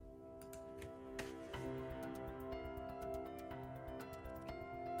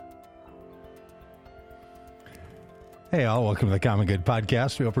Hey, all. Welcome to the Common Good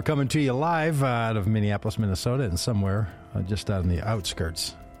Podcast. We hope we're coming to you live out of Minneapolis, Minnesota, and somewhere just out on the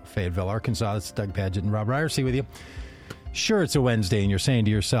outskirts of Fayetteville, Arkansas. It's Doug Padgett and Rob Ryerson with you. Sure, it's a Wednesday, and you're saying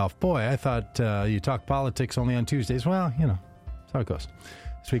to yourself, boy, I thought you talk politics only on Tuesdays. Well, you know, that's how it goes.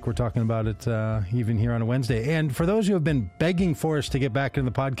 This week we're talking about it even here on a Wednesday. And for those who have been begging for us to get back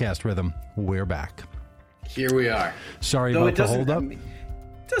into the podcast rhythm, we're back. Here we are. Sorry about the hold-up.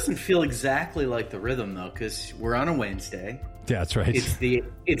 It doesn't feel exactly like the rhythm, though, because we're on a Wednesday. Yeah, that's right.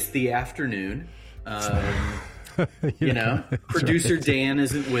 It's the afternoon. You know, producer right. Dan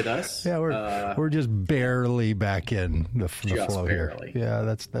isn't with us. Yeah, we're just barely back in the flow barely. Here. Yeah,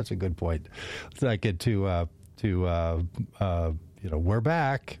 that's a good point. Let's not get too we're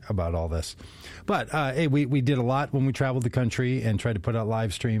back about all this. But, hey, we did a lot when we traveled the country and tried to put out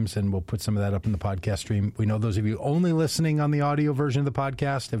live streams, and we'll put some of that up in the podcast stream. We know those of you only listening on the audio version of the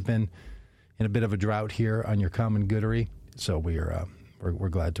podcast have been in a bit of a drought here on your Common Goodery, so we're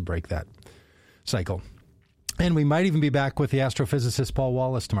glad to break that cycle. And we might even be back with the astrophysicist Paul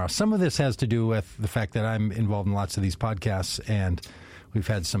Wallace tomorrow. Some of this has to do with the fact that I'm involved in lots of these podcasts, and we've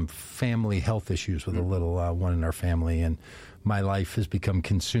had some family health issues with a little one in our family, and my life has become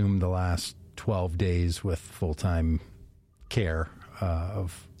consumed the last 12 days with full-time care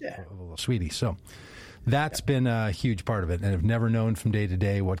of a little sweetie. So that's been a huge part of it, and I've never known from day to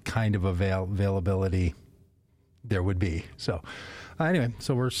day what kind of availability there would be. So anyway,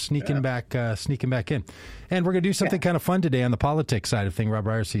 so we're sneaking back in. And we're going to do something kind of fun today on the politics side of things. Rob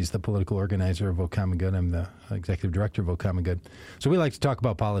Ryerson is the political organizer of Vote Common Good. I'm the executive director of Vote Common Good. So we like to talk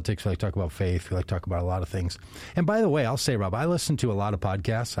about politics. We like to talk about faith. We like to talk about a lot of things. And by the way, I'll say, Rob, I listen to a lot of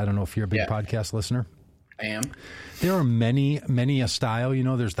podcasts. I don't know if you're a big podcast listener. I am. There are many a style. You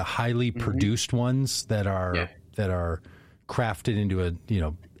know, there's the highly produced ones that are crafted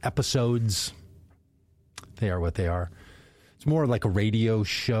into episodes. They are what they are. It's more like a radio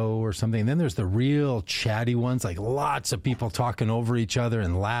show or something. And then there's the real chatty ones, like lots of people talking over each other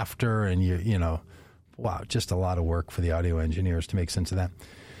and laughter, and wow, just a lot of work for the audio engineers to make sense of that.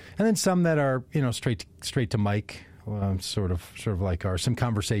 And then some that are straight to mic, sort of like ours. Some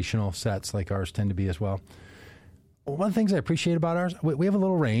conversational sets like ours tend to be as well. One of the things I appreciate about ours, we have a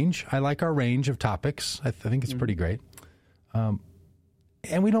little range. I like our range of topics. I think it's pretty great. And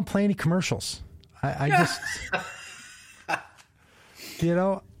we don't play any commercials. I just,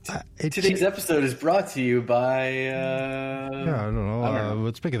 today's episode is brought to you by, I don't know.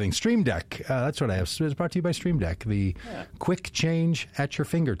 Let's pick a thing. Stream Deck. That's what I have. It's brought to you by Stream Deck, the quick change at your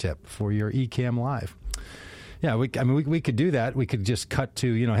fingertip for your Ecamm Live. Yeah, we could do that. We could just cut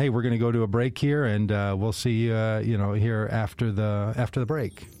to, hey, we're going to go to a break here, and we'll see you, here after the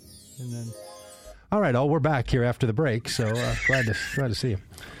break. And then, all right, we're back here after the break. So glad to see you.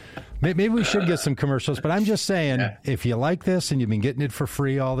 Maybe we should get some commercials, but I'm just saying, if you like this and you've been getting it for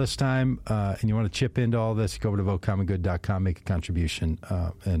free all this time, and you want to chip into all this, you go over to votecommongood.com, make a contribution,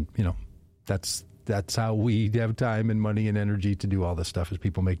 and that's how we have time and money and energy to do all this stuff, as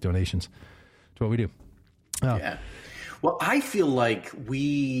people make donations. That's what we do. Well, I feel like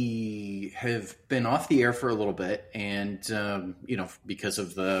we have been off the air for a little bit, and because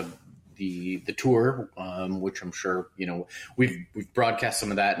of the tour, which I'm sure we've broadcast some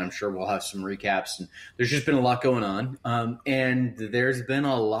of that, and I'm sure we'll have some recaps. And there's just been a lot going on, and there's been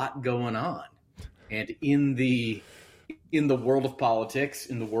a lot going on, and in the world of politics,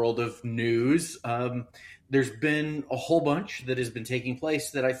 in the world of news, there's been a whole bunch that has been taking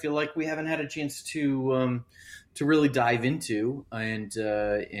place that I feel like we haven't had a chance to really dive into and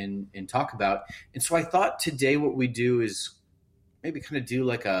talk about. And so I thought today what we do is maybe kind of do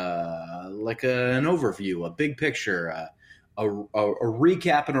like an overview, a big picture, a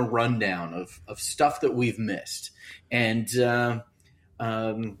recap and a rundown of stuff that we've missed. And so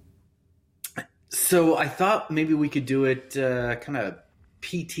I thought maybe we could do it kind of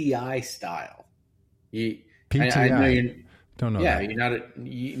PTI style. PTI? I know you don't know. Yeah, that.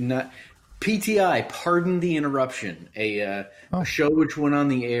 you're not PTI. Pardon the interruption. A show which went on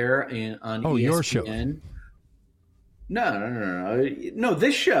the air on ESPN. Your show. No.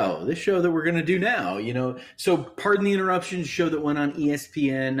 This show that we're going to do now, so Pardon the Interruption, show that went on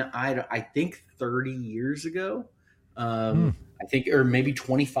ESPN, I think 30 years ago, I think, or maybe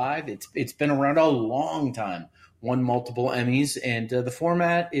 25. It's been around a long time, won multiple Emmys. And the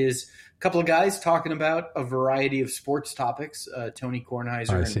format is a couple of guys talking about a variety of sports topics, Tony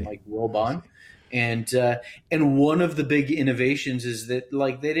Kornheiser and Mike Wilbon. And one of the big innovations is that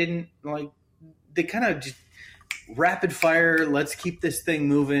they kind of just rapid fire. Let's keep this thing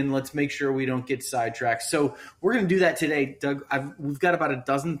moving. Let's make sure we don't get sidetracked. So we're going to do that today, Doug. We've got about a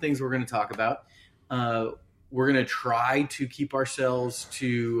dozen things we're going to talk about. we're going to try to keep ourselves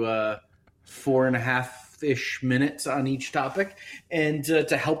to 4.5-ish minutes on each topic. And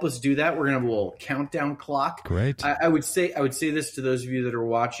to help us do that, we're going to have a little countdown clock. Great. I would say this to those of you that are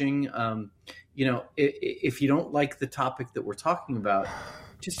watching. If you don't like the topic that we're talking about,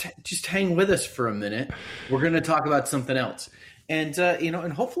 just hang with us for a minute. We're going to talk about something else. And,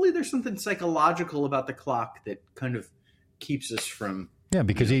 and hopefully there's something psychological about the clock that kind of keeps us from. Yeah,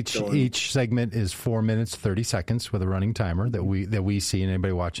 because each segment is 4 minutes, 30 seconds with a running timer that we see, and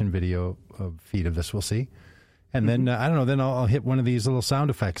anybody watching video feed of this will see. And then, I don't know, then I'll hit one of these little sound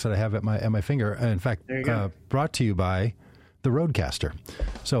effects that I have at my finger. In fact, brought to you by the Rodecaster.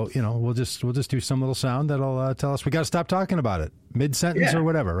 So, we'll just do some little sound that'll tell us we got to stop talking about it mid-sentence or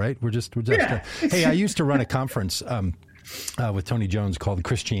whatever, right? We're just hey, I used to run a conference with Tony Jones called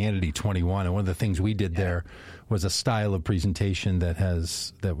Christianity 21, and one of the things we did there was a style of presentation that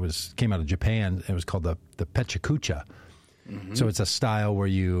came out of Japan. It was called the Pechakucha. Mm-hmm. So it's a style where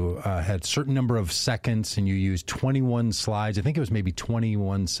you had a certain number of seconds and you used 21 slides. I think it was maybe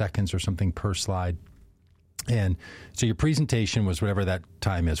 21 seconds or something per slide. And so your presentation was whatever that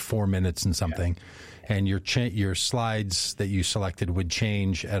time is, 4 minutes and something. Yeah. And your slides that you selected would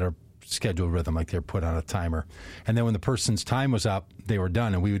change at a scheduled rhythm, like they're put on a timer. And then when the person's time was up, they were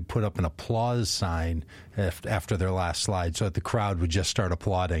done, and we would put up an applause sign after their last slide so that the crowd would just start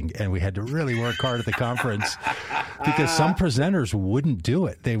applauding. And we had to really work hard at the conference because some presenters wouldn't do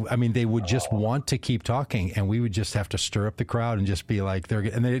it. They would just want to keep talking, and we would just have to stir up the crowd and just be like,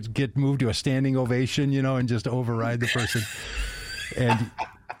 and they'd get moved to a standing ovation, and just override the person. And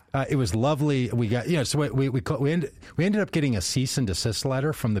it was lovely. We got, so we ended up getting a cease and desist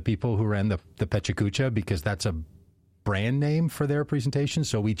letter from the people who ran the Pechakucha because that's a brand name for their presentation.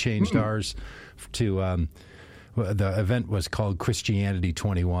 So we changed ours to, the event was called Christianity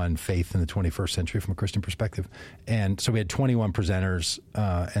 21, Faith in the 21st Century from a Christian Perspective. And so we had 21 presenters,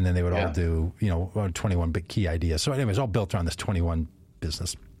 and then they would all do, 21 big key ideas. So anyway, it was all built around this 21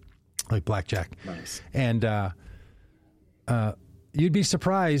 business, like blackjack. Nice. And, you'd be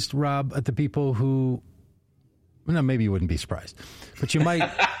surprised, Rob, at the people who, maybe you wouldn't be surprised, but you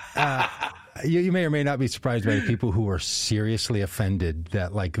might, you may or may not be surprised by the people who are seriously offended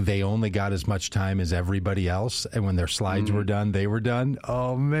that they only got as much time as everybody else. And when their slides were done, they were done.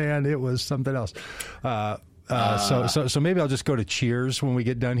 Oh man, it was something else. So maybe I'll just go to cheers when we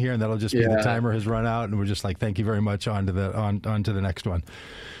get done here, and that'll just be the timer has run out, and we're just like, thank you very much, on to the next one.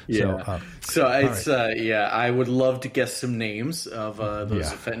 Yeah. So it's right. I would love to guess some names of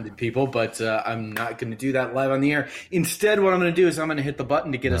those offended people, but I'm not going to do that live on the air. Instead, what I'm going to do is I'm going to hit the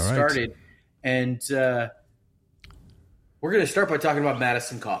button to get us started, and we're going to start by talking about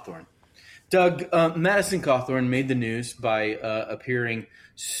Madison Cawthorn. Doug, Madison Cawthorn made the news by appearing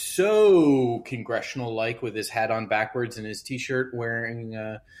so congressional-like with his hat on backwards and his T-shirt wearing,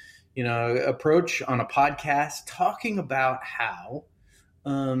 approach on a podcast talking about how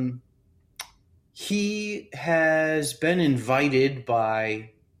he has been invited by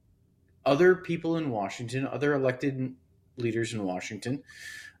other people in Washington, other elected leaders in Washington.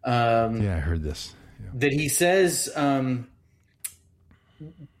 I heard this. Yeah. That he says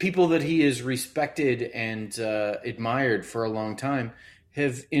people that he has respected and admired for a long time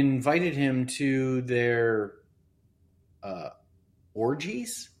have invited him to their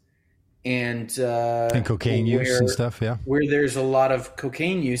orgies and cocaine use and stuff, where there's a lot of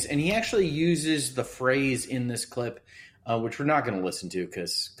cocaine use. And he actually uses the phrase in this clip, which we're not going to listen to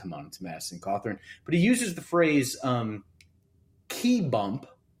because, come on, it's Madison Cawthorn. But he uses the phrase key bump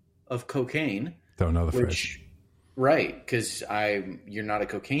of cocaine. Don't know the phrase. Right, because you're not a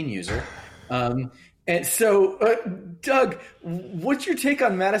cocaine user. And so, Doug, what's your take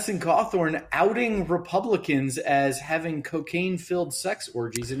on Madison Cawthorn outing Republicans as having cocaine-filled sex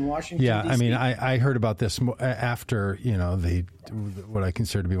orgies in Washington, D.C.? I mean, I heard about this after, what I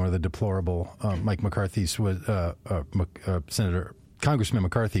consider to be one of the deplorable, Mike McCarthy's Congressman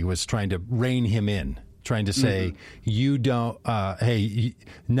McCarthy was trying to rein him in. Trying to say, you don't,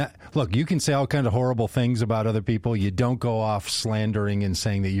 look, you can say all kinds of horrible things about other people. You don't go off slandering and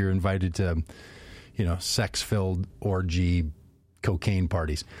saying that you're invited to, sex-filled orgy cocaine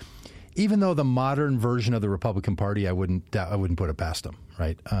parties. Even though the modern version of the Republican Party, I wouldn't put it past them,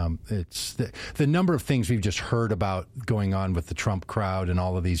 right? It's the number of things we've just heard about going on with the Trump crowd and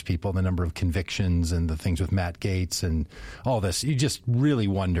all of these people, the number of convictions and the things with Matt Gaetz and all this. You just really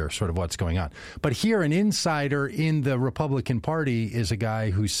wonder sort of what's going on. But here, an insider in the Republican Party is a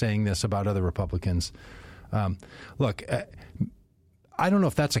guy who's saying this about other Republicans. Look, I don't know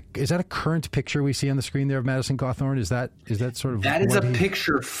if is that a current picture we see on the screen there of Madison Cawthorn? Is that sort of that is a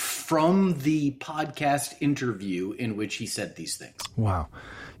picture from the podcast interview in which he said these things. Wow,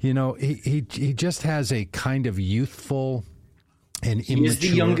 he just has a kind of youthful and immature.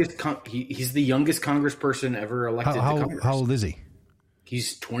 He's the youngest congressperson ever elected to Congress. How old is he?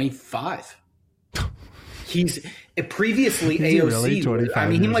 He's 25. He's previously is AOC. He really? I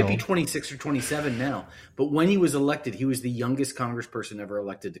mean, he might be 26 or 27 now, but when he was elected, he was the youngest congressperson ever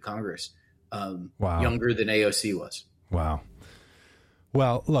elected to Congress. Wow. Younger than AOC was. Wow.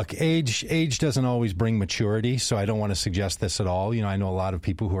 Well, look, age doesn't always bring maturity, so I don't want to suggest this at all. I know a lot of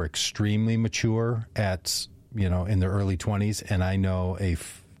people who are extremely mature at, in their early 20s, and I know a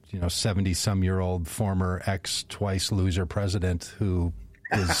 70-some-year-old former twice loser president who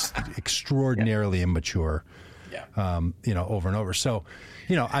is extraordinarily immature, over and over. So,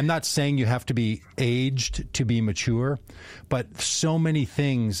 I'm not saying you have to be aged to be mature, but so many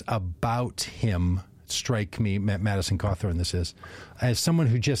things about him strike me, Madison Cawthorn, this is, as someone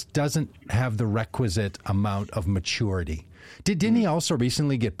who just doesn't have the requisite amount of maturity. Didn't he also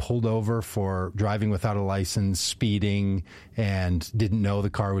recently get pulled over for driving without a license, speeding, and didn't know the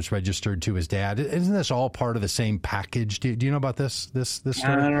car was registered to his dad? Isn't this all part of the same package? Do you know about this story?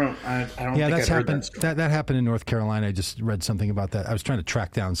 I don't Yeah, think that's happened. That happened in North Carolina. I just read something about that. I was trying to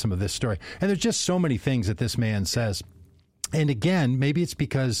track down some of this story. And there's just so many things that this man says. And again, maybe it's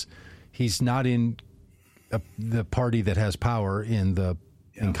because he's not in the party that has power in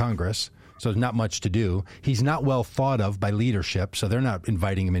Congress. So there's not much to do. He's not well thought of by leadership, so they're not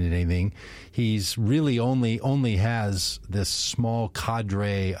inviting him into anything. He's really only has this small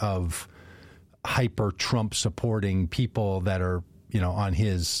cadre of hyper Trump supporting people that are, in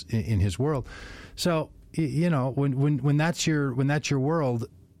his world. So, when that's your world,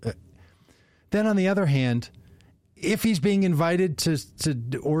 then on the other hand, if he's being invited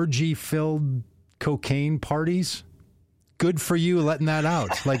to orgy-filled cocaine parties, good for you letting that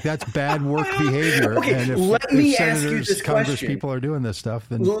out. Like, that's bad work behavior. Okay, and let me ask senators, you this Congress question. people are doing this stuff,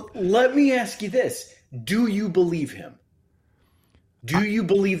 then let me ask you this. Do you believe him? Do you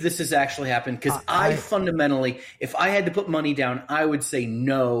believe this has actually happened? Because I fundamentally, if I had to put money down, I would say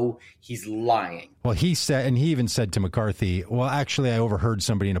no, he's lying. Well, he said, and he even said to McCarthy, well, actually, I overheard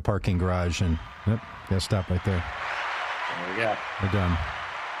somebody in a parking garage, and stop right there. There we go. We're done.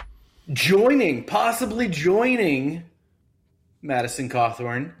 Possibly joining Madison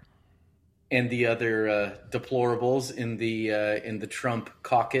Cawthorn and the other deplorables in the Trump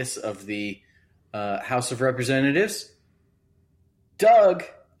caucus of the House of Representatives. Doug,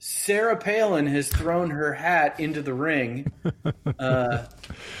 Sarah Palin has thrown her hat into the ring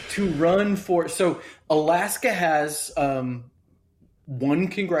to run for. So Alaska has one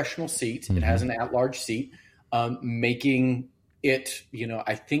congressional seat. Mm-hmm. It has an at-large seat, making it,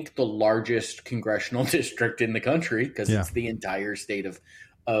 I think the largest congressional district in the country because it's the entire state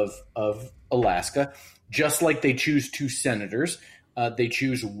of Alaska. Just like they choose two senators, they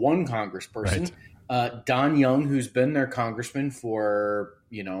choose one congressperson. Right. Don Young, who's been their congressman for,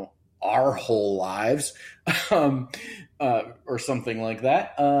 our whole lives, or something like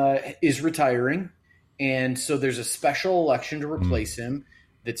that, is retiring. And so there's a special election to replace him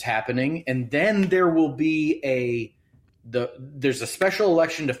that's happening. And then there will be there's a special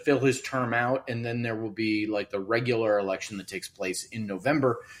election to fill his term out. And then there will be like the regular election that takes place in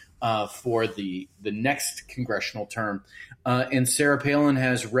November for the next congressional term. And Sarah Palin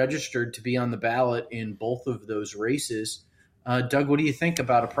has registered to be on the ballot in both of those races. Doug, what do you think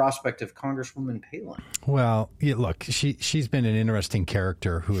about a prospect of Congresswoman Palin? Well, look, she's been an interesting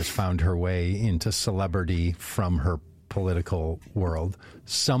character who has found her way into celebrity from her political world.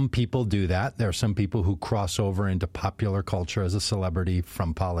 Some people do that. There are some people who cross over into popular culture as a celebrity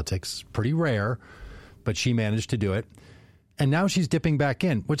from politics. Pretty rare, but she managed to do it. And now she's dipping back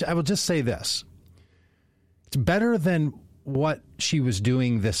in, which I will just say this. It's better than what she was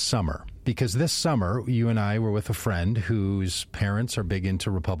doing this summer, because this summer you and I were with a friend whose parents are big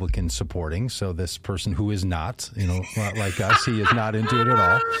into Republican supporting. So this person who is not, like us, he is not into it at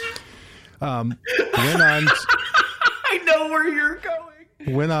all. Went on. I know where you're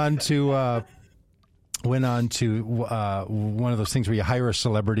going. Went on to one of those things where you hire a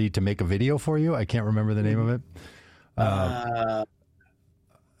celebrity to make a video for you. I can't remember the name of it.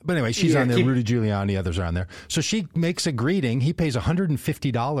 But anyway, she's on there. Rudy Giuliani, others are on there. So she makes a greeting. He pays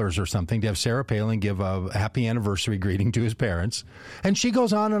 $150 or something to have Sarah Palin give a happy anniversary greeting to his parents. And she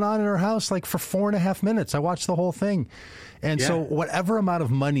goes on and on in her house like for 4.5 minutes. I watched the whole thing. And so whatever amount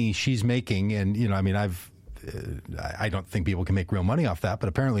of money she's making, and, I don't think people can make real money off that, but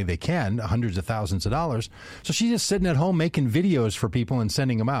apparently they can, hundreds of thousands of dollars. So she's just sitting at home making videos for people and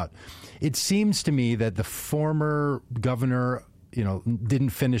sending them out. It seems to me that the former governor, didn't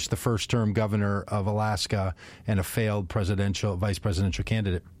finish the first term governor of Alaska and a failed vice presidential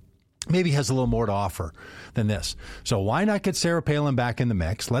candidate, maybe has a little more to offer than this. So why not get Sarah Palin back in the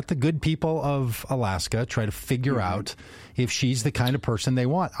mix? Let the good people of Alaska try to figure out if she's the kind of person they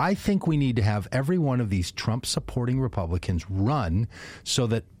want. I think we need to have every one of these Trump-supporting Republicans run so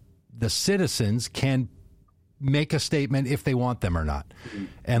that the citizens can make a statement if they want them or not.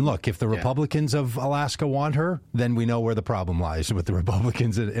 And look, if the Republicans of Alaska want her, then we know where the problem lies with the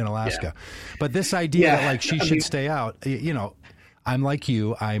Republicans in Alaska. But this idea that she should stay out, I'm like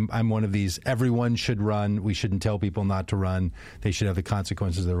you. I'm one of these. Everyone should run. We shouldn't tell people not to run. They should have the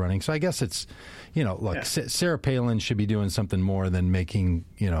consequences of their running. So I guess it's, Sarah Palin should be doing something more than making,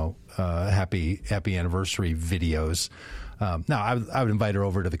 happy anniversary videos. Now, I would invite her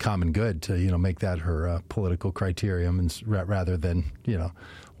over to the common good to, make that her political criterion, and rather than,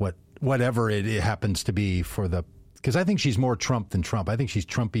 whatever it happens to be for the. Because I think she's more Trump than Trump. I think she's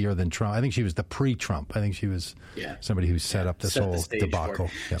Trumpier than Trump. I think she was the pre-Trump. I think she was somebody who set up this whole debacle.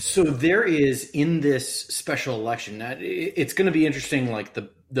 Yep. So there is, in this special election, it's going to be interesting, like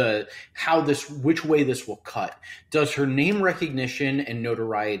which way this will cut. Does her name recognition and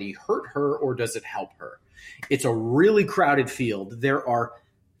notoriety hurt her, or does it help her? It's a really crowded field. There are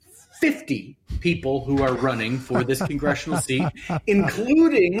 50 people who are running for this congressional seat,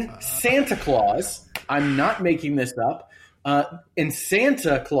 including Santa Claus. I'm not making this up. And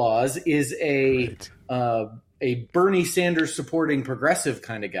Santa Claus is a Bernie Sanders supporting progressive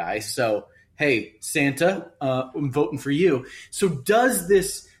kind of guy. So, hey, Santa, I'm voting for you. So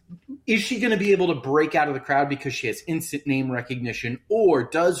is she going to be able to break out of the crowd because she has instant name recognition, or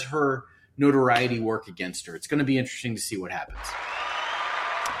does her notoriety work against her? It's going to be interesting to see what happens.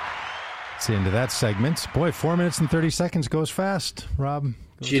 That's the end of that segment. Boy, 4 minutes and 30 seconds goes fast, Rob.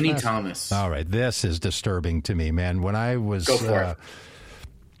 Ginny Thomas. All right. This is disturbing to me, man. When I was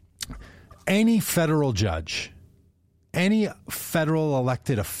any federal judge, any federal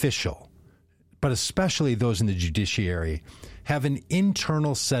elected official, but especially those in the judiciary, have an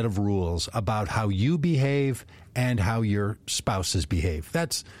internal set of rules about how you behave and how your spouses behave.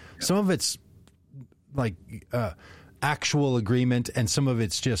 That's some of it's like actual agreement, and some of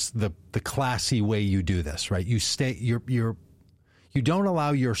it's just the classy way you do this, right? You don't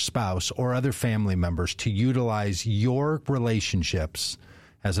allow your spouse or other family members to utilize your relationships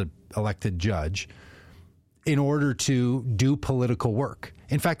as an elected judge in order to do political work.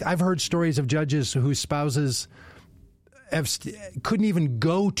 In fact, I've heard stories of judges whose spouses couldn't even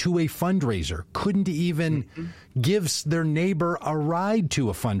go to a fundraiser, couldn't even give their neighbor a ride to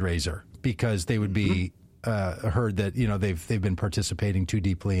a fundraiser because they would be heard that they've been participating too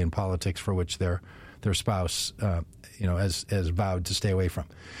deeply in politics for which their spouse has vowed to stay away from.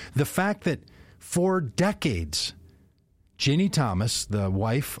 The fact that for decades, Ginny Thomas, the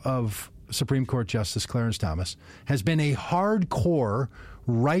wife of Supreme Court Justice Clarence Thomas, has been a hardcore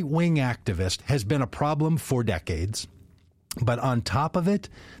right-wing activist, has been a problem for decades. But on top of it,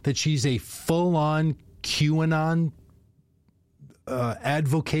 that she's a full-on QAnon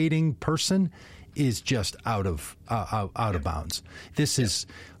advocating person is just out of bounds. This is,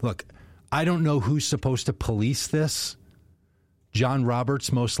 look, I don't know who's supposed to police this. John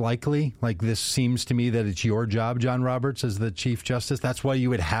Roberts, most likely. Like, this seems to me that it's your job, John Roberts, as the Chief Justice. That's why you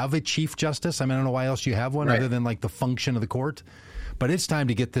would have a Chief Justice. I mean, I don't know why else you have one other than like the function of the court. But it's time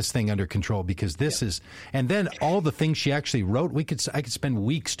to get this thing under control, because this is, and then all the things she actually wrote, I could spend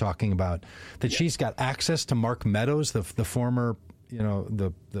weeks talking about that. She's got access to Mark Meadows, the former,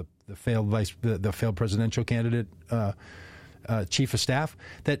 the failed presidential candidate, chief of staff,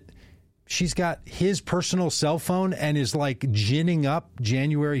 that she's got his personal cell phone and is like ginning up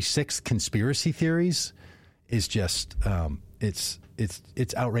January 6th conspiracy theories is just, it's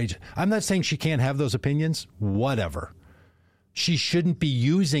outrageous. I'm not saying she can't have those opinions, whatever. She shouldn't be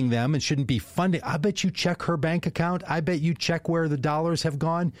using them and shouldn't be funding. I bet you check her bank account. I bet you check where the dollars have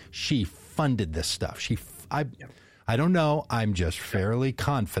gone. She funded this stuff. I don't know. I'm just fairly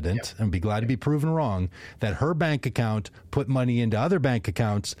confident, and be glad to be proven wrong, that her bank account put money into other bank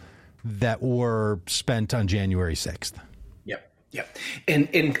accounts that were spent on January 6th. Yep. And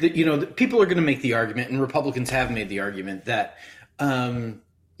people are going to make the argument, and Republicans have made the argument, that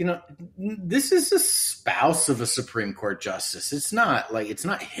this is a spouse of a Supreme Court justice. It's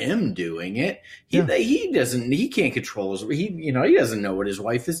not him doing it. He can't control he doesn't know what his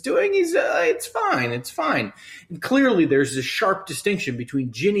wife is doing. It's fine. And clearly there's a sharp distinction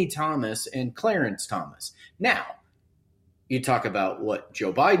between Ginny Thomas and Clarence Thomas. Now, you talk about what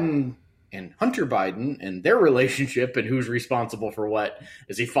Joe Biden and Hunter Biden and their relationship and who's responsible for what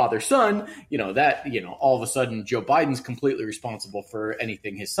as a father-son, all of a sudden Joe Biden's completely responsible for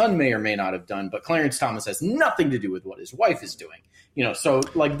anything his son may or may not have done, but Clarence Thomas has nothing to do with what his wife is doing. So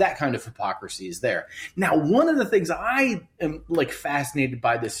like that kind of hypocrisy is there. Now, one of the things I am like fascinated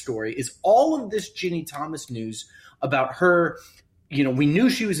by this story is all of this Ginny Thomas news about her. We knew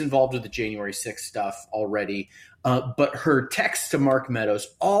she was involved with the January 6th stuff already. But her text to Mark Meadows,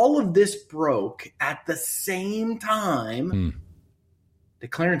 all of this broke at the same time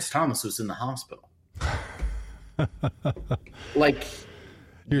that Clarence Thomas was in the hospital. Like,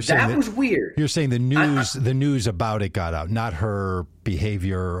 that was weird. You're saying the news about it got out, not her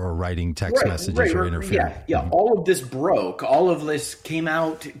behavior or writing text messages or interfering. Yeah. All of this broke. All of this came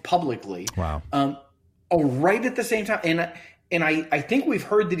out publicly. Wow. Right at the same time. And I think we've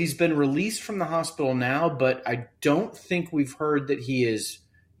heard that he's been released from the hospital now, but I don't think we've heard that he is,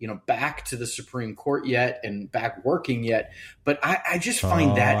 back to the Supreme Court yet and back working yet. But I just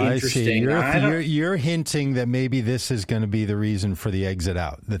find that interesting. You're hinting that maybe this is going to be the reason for the exit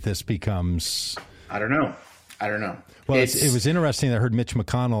out, that this becomes... I don't know. Well, it was interesting that I heard Mitch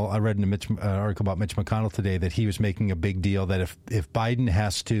McConnell. I read an article about Mitch McConnell today that he was making a big deal that if Biden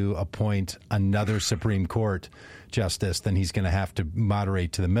has to appoint another Supreme Court justice, then he's going to have to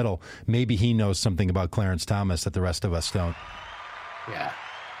moderate to the middle. Maybe he knows something about Clarence Thomas that the rest of us don't. Yeah.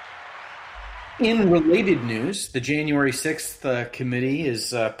 In related news, the January 6th committee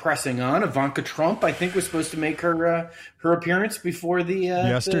is pressing on. Ivanka Trump, I think, was supposed to make her appearance before the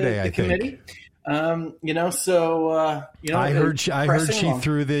yesterday. The committee. I heard she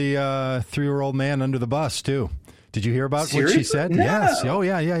threw the 3-year-old man under the bus too. Did you hear about Seriously? What she said? No. Yes. Oh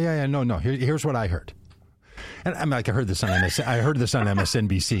yeah. No. Here's what I heard. And I heard this on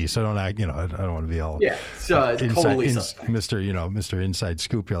MSNBC. So don't I don't want to be all totally Mr. Inside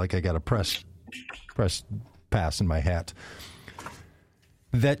Scoop here. Like I got a press pass in my hat.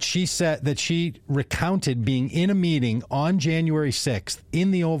 That she said that she recounted being in a meeting on January 6th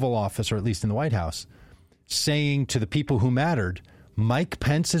in the Oval Office, or at least in the White House, saying to the people who mattered, Mike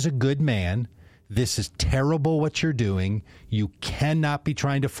Pence is a good man. This is terrible what you're doing. You cannot be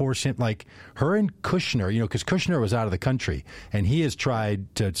trying to force him. Like her and Kushner, because Kushner was out of the country and he has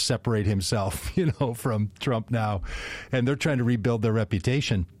tried to separate himself, from Trump now. And they're trying to rebuild their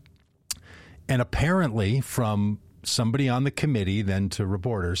reputation. And apparently from somebody on the committee, then to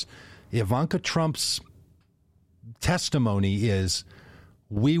reporters, Ivanka Trump's testimony is,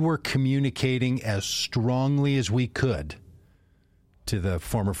 we were communicating as strongly as we could to the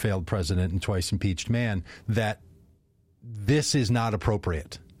former failed president and twice impeached man that this is not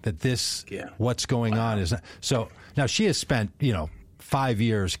appropriate, that what's going on is not. So now she has spent, 5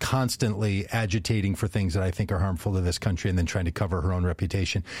 years constantly agitating for things that I think are harmful to this country and then trying to cover her own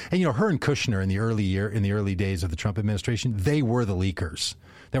reputation. And, her and Kushner in the early days of the Trump administration, they were the leakers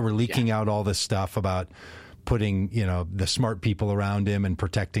that were leaking out all this stuff about putting, the smart people around him and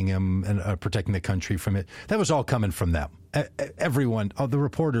protecting him and protecting the country from it. That was all coming from them. Everyone, all the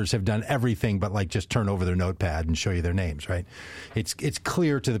reporters have done everything but just turn over their notepad and show you their names, right? It's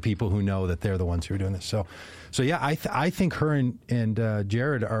clear to the people who know that they're the ones who are doing this. So yeah, I think her and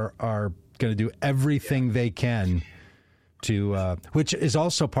Jared are going to do everything they can to, which is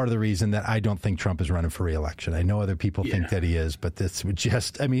also part of the reason that I don't think Trump is running for re-election. I know other people think that he is, but this would he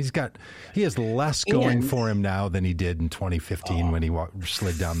has less going for him now than he did in 2015 when he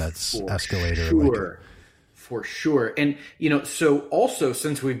slid down that escalator. Sure. For sure. And, so also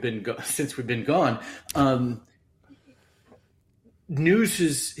since we've been gone,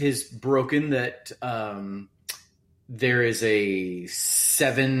 news has broken that there is a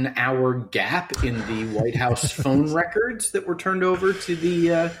 7-hour gap in the White House phone records that were turned over to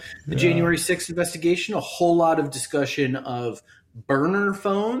the January 6th investigation. A whole lot of discussion of burner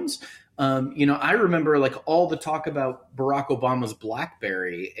phones. I remember all the talk about Barack Obama's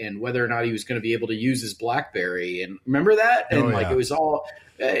BlackBerry and whether or not he was going to be able to use his BlackBerry. And remember that? And it was all,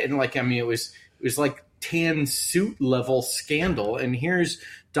 and it was like tan suit level scandal. And here's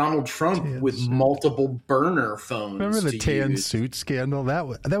Donald Trump with multiple burner phones. Remember the tan suit scandal? That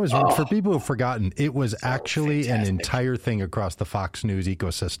was for people who've forgotten. It was actually fantastic. An entire thing across the Fox News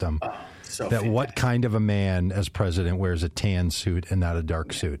ecosystem. what kind of a man as president wears a tan suit and not a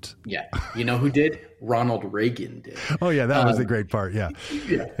dark suit? Yeah. You know who did? Ronald Reagan did. Oh, yeah. That was the great part. Yeah.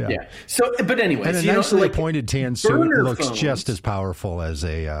 Yeah. So, but anyway. And a nicely appointed tan suit looks just as powerful as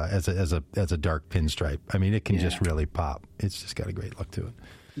a dark pinstripe. I mean, it can just really pop. It's just got a great look to it.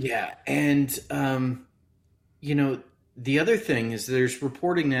 Yeah. And, the other thing is there's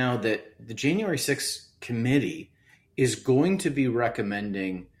reporting now that the January 6th committee is going to be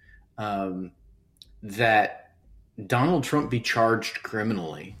recommending that Donald Trump be charged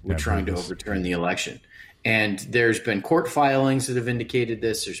criminally with trying to overturn the election. And there's been court filings that have indicated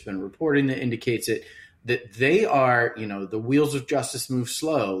this. There's been reporting that indicates it, that they are, the wheels of justice move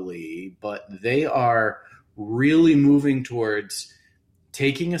slowly, but they are really moving towards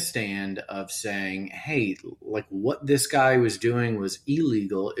taking a stand of saying, hey, like what this guy was doing was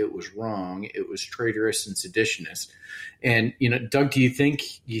illegal. It was wrong. It was traitorous and seditionist. And, Doug, do you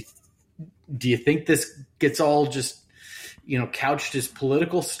think this gets all just, couched as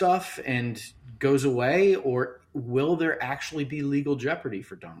political stuff and goes away, or will there actually be legal jeopardy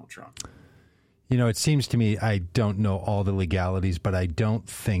for Donald Trump? It seems to me, I don't know all the legalities, but I don't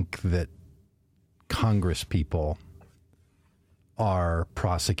think that Congress people are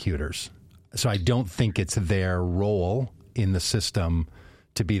prosecutors. So I don't think it's their role in the system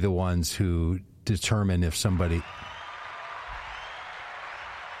to be the ones who determine if somebody...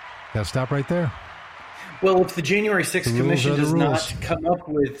 Gotta stop right there. Well, if the January 6th Commission does not come up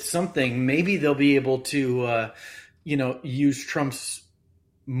with something, maybe they'll be able to, use Trump's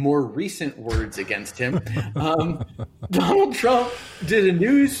more recent words against him. Donald Trump did a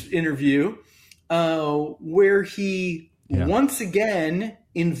news interview where he once again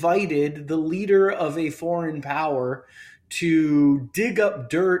invited the leader of a foreign power to dig up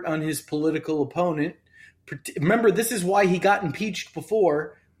dirt on his political opponent. Remember, this is why he got impeached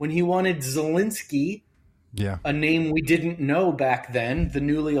before, when he wanted Zelensky, a name we didn't know back then, the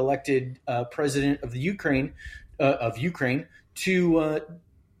newly elected president of the Ukraine, to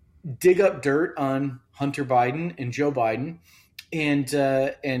dig up dirt on Hunter Biden and Joe Biden, and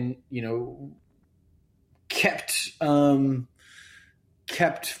kept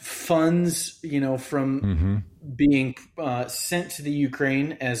funds, from being sent to the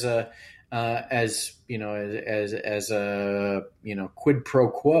Ukraine as a quid pro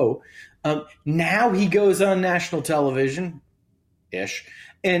quo. Now he goes on national television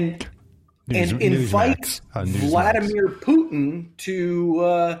and invites Vladimir Putin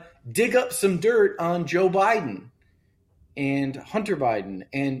to dig up some dirt on Joe Biden and Hunter Biden.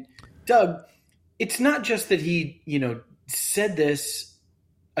 And Doug, it's not just that he, said this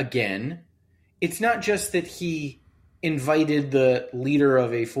again. It's not just that he invited the leader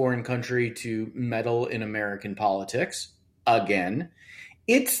of a foreign country to meddle in American politics again.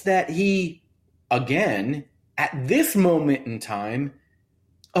 It's that he, again, at this moment in time,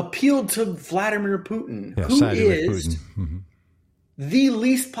 appealed to Vladimir Putin, who is the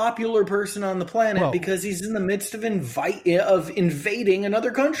least popular person on the planet because he's in the midst of invading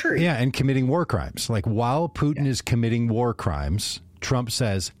another country. Yeah, and committing war crimes. Like, while Putin is committing war crimes, Trump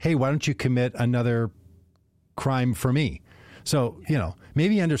says, hey, why don't you commit another crime for me? So,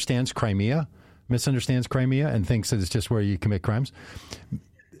 maybe he understands Crimea, misunderstands Crimea, and thinks that it's just where you commit crimes.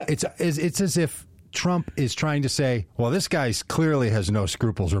 It's as if Trump is trying to say, well, this guy clearly has no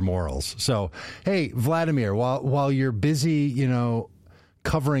scruples or morals. So, hey, Vladimir, while you're busy,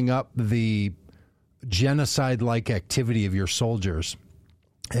 covering up the genocide-like activity of your soldiers,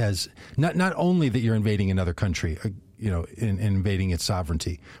 as not only that you're invading another country, invading its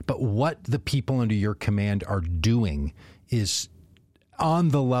sovereignty, but what the people under your command are doing is on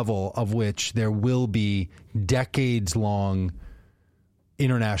the level of which there will be decades-long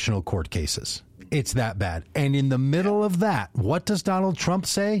international court cases. It's that bad. And in the middle of that, what does Donald Trump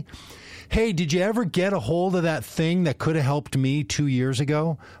say? Hey, did you ever get a hold of that thing that could have helped me 2 years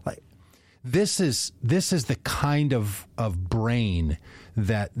ago? Like, this is the kind of brain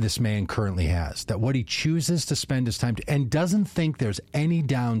that this man currently has, that what he chooses to spend his time to, and doesn't think there's any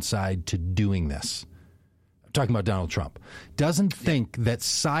downside to doing this. I'm talking about Donald Trump. Doesn't think that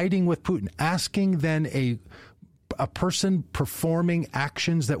siding with Putin, asking then a person performing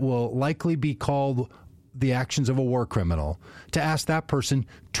actions that will likely be called the actions of a war criminal, to ask that person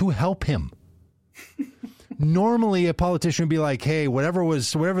to help him. Normally, a politician would be like, hey,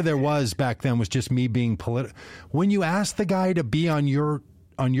 whatever there was back then was just me being political. When you ask the guy to be on your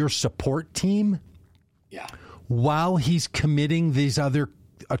support team, while he's committing these other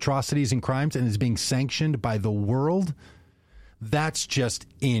atrocities and crimes and is being sanctioned by the world, that's just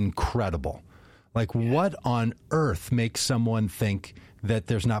incredible. Like, what on earth makes someone think that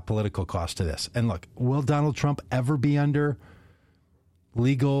there's not political cost to this. And look, will Donald Trump ever be under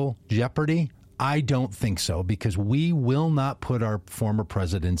legal jeopardy? I don't think so, because we will not put our former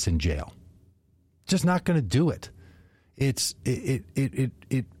presidents in jail. Just not going to do it. It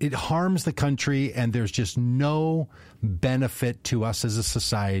harms the country, and there's just no benefit to us as a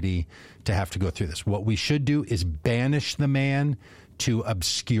society to have to go through this. What we should do is banish the man to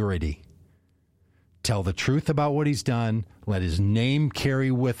obscurity. Tell the truth about what he's done. Let his name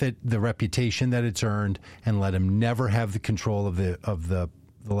carry with it the reputation that it's earned, and let him never have the control of the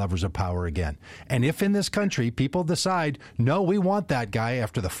levers of power again. And if in this country people decide, no, we want that guy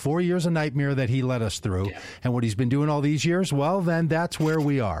after the 4 years of nightmare that he led us through and what he's been doing all these years, well, then that's where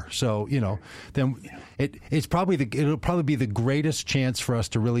we are. So, then it'll probably be the greatest chance for us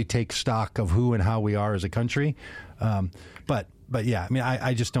to really take stock of who and how we are as a country. But yeah, I mean,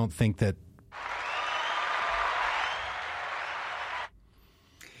 I just don't think that.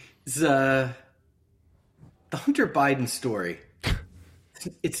 The Hunter Biden story.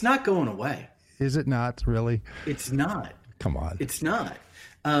 It's not going away. Is it not, really? It's not. Come on. It's not.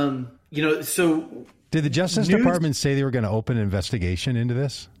 So... Did the Justice Department say they were going to open an investigation into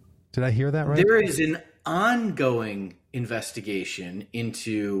this? Did I hear that right? There is an ongoing investigation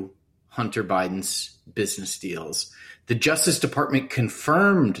into Hunter Biden's business deals. The Justice Department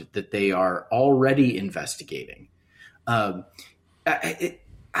confirmed that they are already investigating.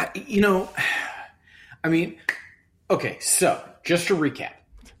 Okay, so just to recap,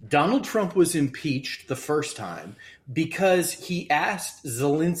 Donald Trump was impeached the first time because he asked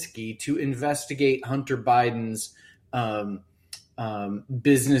Zelensky to investigate Hunter Biden's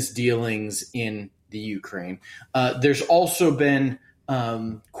business dealings in the Ukraine. There's also been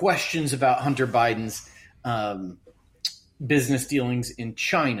questions about Hunter Biden's business dealings in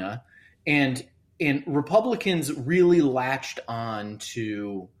China, and Republicans really latched on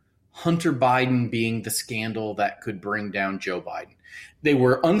to Hunter Biden being the scandal that could bring down Joe Biden. They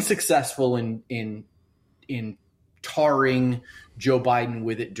were unsuccessful in tarring Joe Biden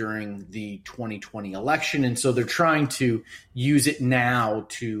with it during the 2020 election, and so they're trying to use it now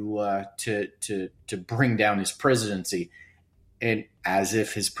to bring down his presidency, and as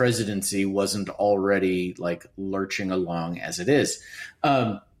if his presidency wasn't already like lurching along as it is.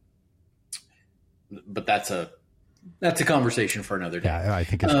 But that's a conversation for another day. Yeah, I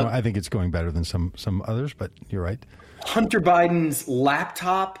think it's going better than some others, but you're right. Hunter Biden's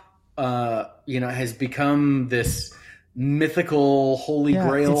laptop, has become this mythical holy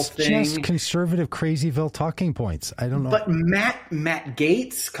grail thing. It's just conservative Crazyville talking points. I don't know. But Matt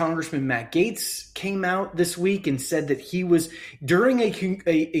Gaetz, Congressman Matt Gaetz, came out this week and said that he was, during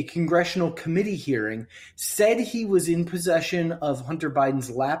a congressional committee hearing, said he was in possession of Hunter Biden's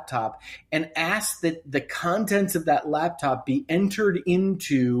laptop and asked that the contents of that laptop be entered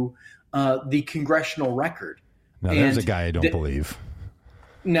into the congressional record. Now, there's a guy I don't believe.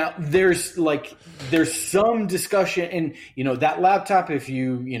 Now there's some discussion, and that laptop. If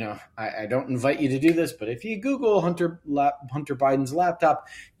I don't invite you to do this, but if you Google Hunter Biden's laptop,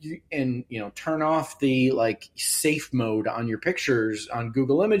 and turn off the safe mode on your pictures on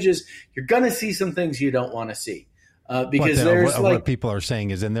Google Images, you're gonna see some things you don't want to see. Because what people are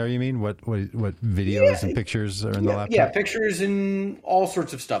saying is in there. You mean what videos and pictures are in the laptop? Yeah, pictures and all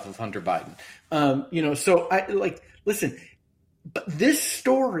sorts of stuff of Hunter Biden. So I listen. But this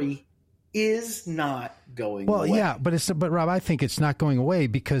story is not going away. Well, yeah, but Rob, I think it's not going away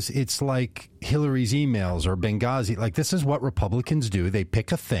because it's like Hillary's emails or Benghazi. Like, this is what Republicans do. They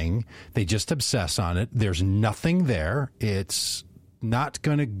pick a thing. They just obsess on it. There's nothing there. It's not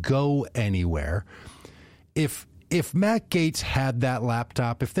going to go anywhere. If Matt Gaetz had that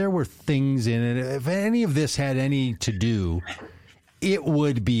laptop, if there were things in it, if any of this had any to do, it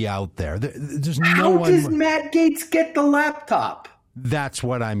would be out there. There's no one. How does Matt Gaetz get the laptop? That's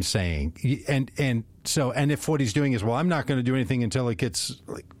what I'm saying. And if what he's doing is, well, I'm not going to do anything until it gets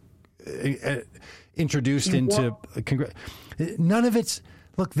introduced into Congress. None of it's.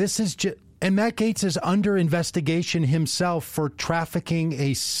 Look, this is just. And Matt Gaetz is under investigation himself for trafficking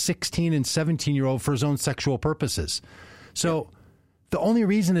a 16 and 17-year-old for his own sexual purposes. So. Yeah. The only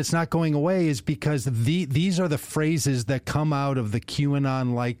reason it's not going away is because these are the phrases that come out of the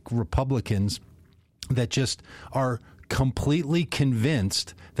QAnon-like Republicans that just are completely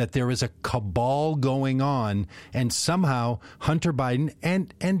convinced that there is a cabal going on, and somehow Hunter Biden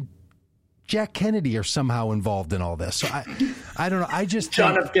and Jack Kennedy are somehow involved in all this. So I don't know. I just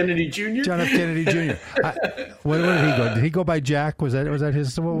John F. Kennedy Jr. John F. Kennedy Jr. Where did he go? Did he go by Jack? Was that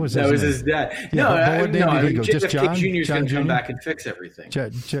his? What was his? That was name? his dad. Yeah, what name did he go? Just John. Jr. is going to come Jr.? back and fix everything.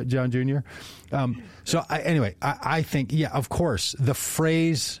 John Jr. Anyway, I think, yeah, of course, the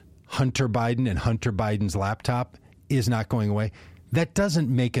phrase Hunter Biden and Hunter Biden's laptop is not going away. That doesn't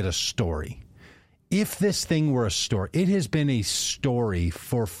make it a story. If this thing were a story, it has been a story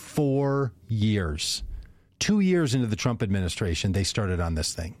for 4 years. 2 years into the Trump administration, they started on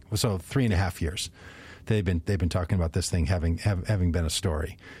this thing. So 3.5 years. They've been talking about this thing having been a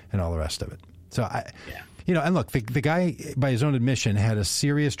story and all the rest of it. So and look, the guy, by his own admission, had a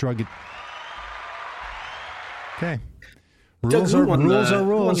serious drug. Okay. Rules are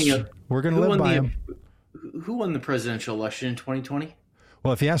rules. We're going to live by them. Who won the presidential election in 2020?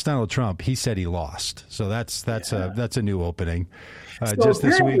 Well, if you ask Donald Trump, he said he lost. So that's a new opening. Just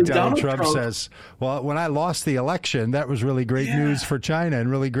this week, Donald Trump says, well, when I lost the election, that was really great news for China and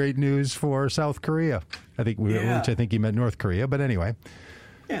really great news for South Korea. Which I think he meant North Korea. But anyway.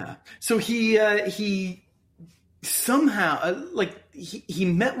 Yeah. So he somehow, he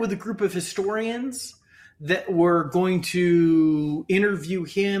met with a group of historians that were going to interview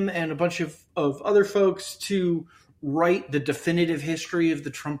him and a bunch of other folks to write the definitive history of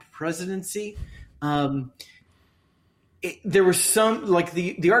the Trump presidency. There was some,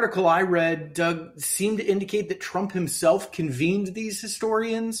 the article I read, Doug, seemed to indicate that Trump himself convened these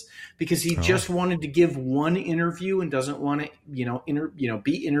historians because he just wanted to give one interview and doesn't want to,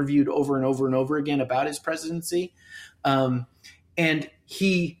 be interviewed over and over and over again about his presidency. And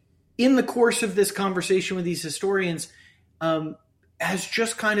he, in the course of this conversation with these historians, as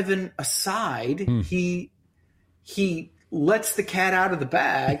just kind of an aside, he lets the cat out of the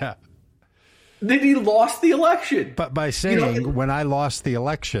bag that he lost the election. But by saying, when I lost the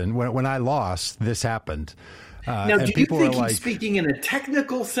election, when I lost, this happened. Now, do you think he's speaking in a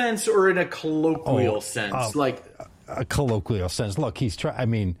technical sense or in a colloquial sense? A colloquial sense. Look, he's trying. I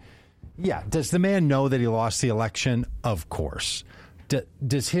mean, does the man know that he lost the election? Of course.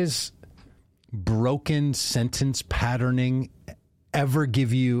 Does his broken sentence patterning ever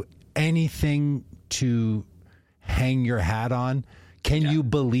give you anything to hang your hat on? Can you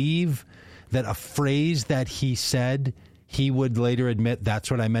believe that a phrase that he said, he would later admit that's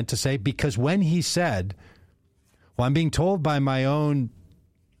what I meant to say? Because when he said, well, I'm being told by my own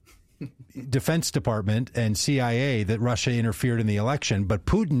Defense Department and CIA that Russia interfered in the election, but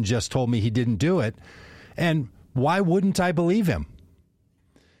Putin just told me he didn't do it. And why wouldn't I believe him?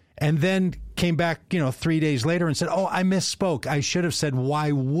 And then came back, 3 days later and said, I misspoke. I should have said,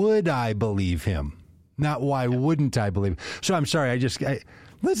 why would I believe him? Not why wouldn't I believe him? So I'm sorry.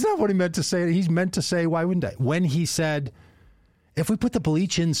 That's not what he meant to say. He's meant to say, why wouldn't I? When he said, if we put the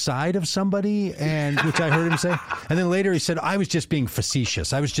bleach inside of somebody, which I heard him say, and then later he said, I was just being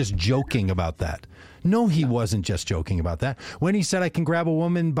facetious. I was just joking about that. No, he wasn't just joking about that. When he said, I can grab a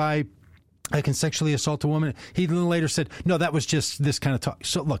woman I can sexually assault a woman, he then later said, no, that was just this kind of talk.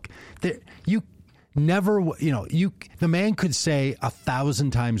 So look, you never, the man could say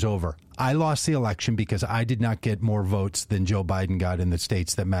 1,000 times over, I lost the election because I did not get more votes than Joe Biden got in the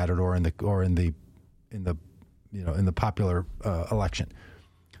states that mattered or in the popular election.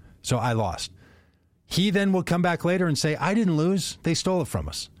 So I lost. He then will come back later and say, I didn't lose. They stole it from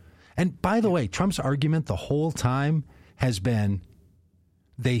us. And by the way, Trump's argument the whole time has been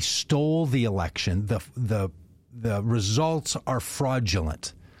they stole the election. The results are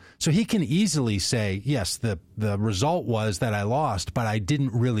fraudulent. So he can easily say, yes, the result was that I lost, but I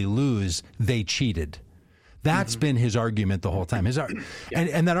didn't really lose. They cheated. That's been his argument the whole time.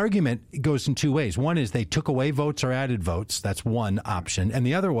 And that argument goes in two ways. One is they took away votes or added votes. That's one option. And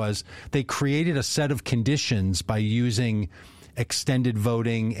the other was they created a set of conditions by using extended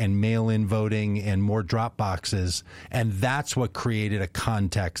voting and mail-in voting and more drop boxes. And that's what created a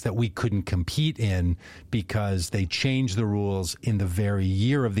context that we couldn't compete in because they changed the rules in the very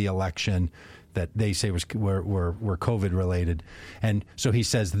year of the election that they say were COVID related. And so he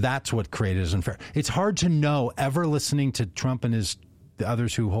says that's what created as unfair. It's hard to know, ever listening to Trump and the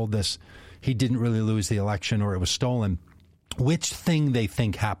others who hold this, he didn't really lose the election or it was stolen, which thing they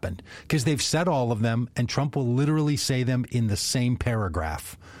think happened. Because they've said all of them, and Trump will literally say them in the same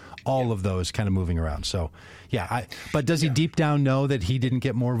paragraph. All of those kind of moving around. So, but does he deep down know that he didn't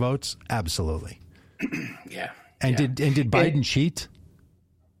get more votes? Absolutely. And did Biden cheat?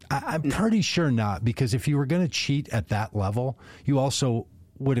 I'm pretty sure not, because if you were going to cheat at that level, you also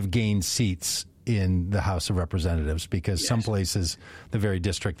would have gained seats in the House of Representatives, because some places, the very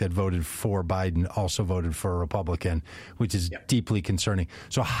district that voted for Biden also voted for a Republican, which is deeply concerning.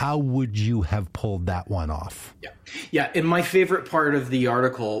 So how would you have pulled that one off? Yeah. And my favorite part of the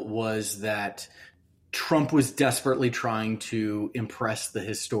article was that Trump was desperately trying to impress the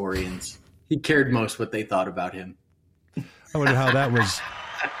historians. He cared most what they thought about him. I wonder how that was.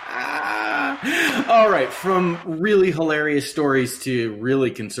 All right, from really hilarious stories to really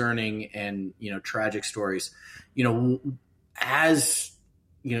concerning and, tragic stories. As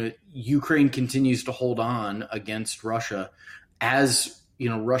Ukraine continues to hold on against Russia, as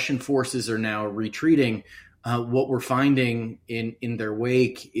Russian forces are now retreating, what we're finding in their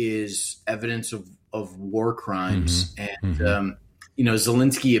wake is evidence of war crimes. And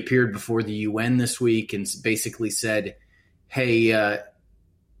Zelensky appeared before the UN this week and basically said, hey,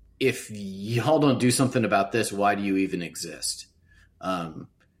 if y'all don't do something about this, why do you even exist? And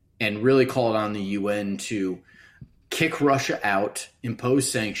really called on the UN to kick Russia out,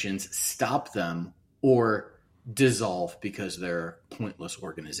 impose sanctions, stop them, or dissolve because they're a pointless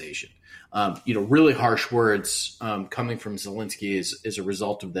organization. Really harsh words coming from Zelensky as a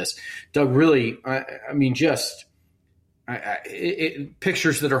result of this. Doug, really,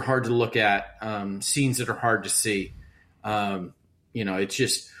 pictures that are hard to look at, scenes that are hard to see. It's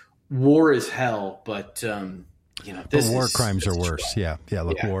just war is hell, but war crimes are worse. Yeah.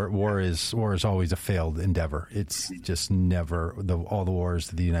 Look, war is always a failed endeavor. It's just never all the wars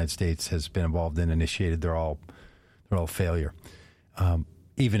that the United States has been involved in, initiated. They're all failure.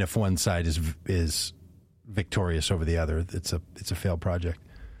 Even if one side is victorious over the other, it's a failed project.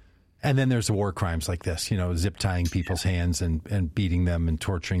 And then there's the war crimes like this, zip tying people's hands and beating them and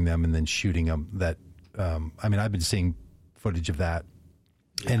torturing them and then shooting them. That I've been seeing footage of that.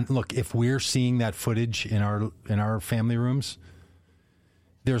 Yeah. And look, if we're seeing that footage in our family rooms,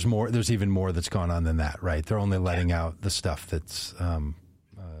 there's even more that's gone on than that, right? They're only letting out the stuff that's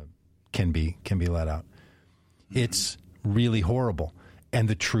can be let out. Mm-hmm. It's really horrible. And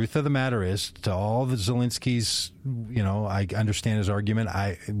the truth of the matter is, to all the Zelensky's, I understand his argument.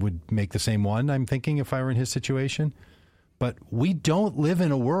 I would make the same one, I'm thinking, if I were in his situation. But we don't live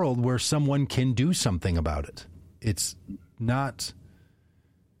in a world where someone can do something about it. It's not.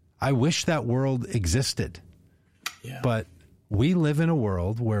 I wish that world existed. Yeah. But we live in a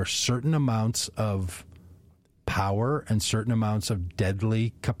world where certain amounts of power and certain amounts of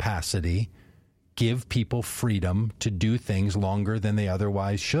deadly capacity give people freedom to do things longer than they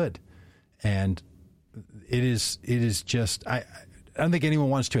otherwise should. And it is just, I don't think anyone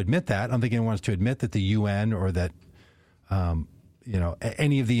wants to admit that. I don't think anyone wants to admit that the UN or that,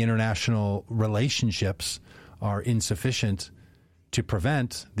 any of the international relationships are insufficient to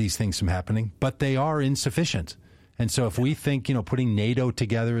prevent these things from happening, but they are insufficient. And so if we think, putting NATO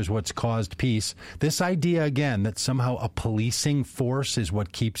together is what's caused peace, this idea, again, that somehow a policing force is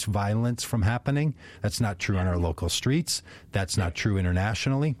what keeps violence from happening, that's not true on our local streets. That's not true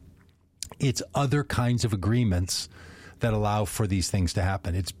internationally. It's other kinds of agreements that allow for these things to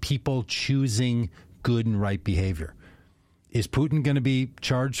happen. It's people choosing good and right behavior. Is Putin going to be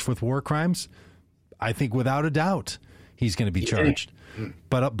charged with war crimes? I think without a doubt he's going to be charged.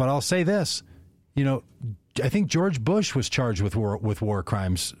 But I'll say this, I think George Bush was charged with war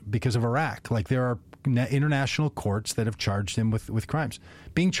crimes because of Iraq. Like, there are international courts that have charged him with crimes.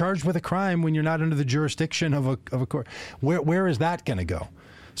 Being charged with a crime when you're not under the jurisdiction of a court, where is that going to go?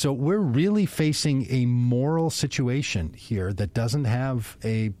 So we're really facing a moral situation here that doesn't have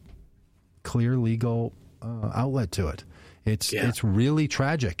a clear legal outlet to it. It's really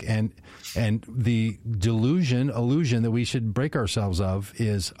tragic, and the illusion that we should break ourselves of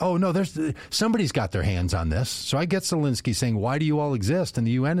is, oh no, somebody's got their hands on this. So I get Zelensky saying, "Why do you all exist?" And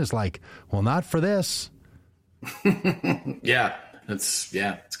the UN is like, "Well, not for this." That's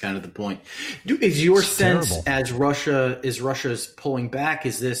kind of the point. Is your sense terrible. As Russia's pulling back?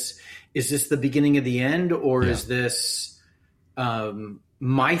 Is this the beginning of the end, or is this?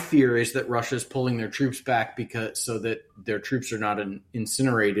 My fear is that Russia's pulling their troops back so that their troops are not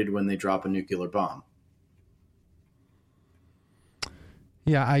incinerated when they drop a nuclear bomb.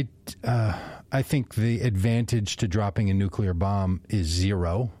 Yeah, I think the advantage to dropping a nuclear bomb is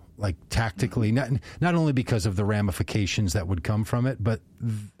zero. Like, tactically, not only because of the ramifications that would come from it, but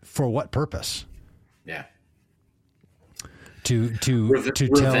for what purpose? Yeah. To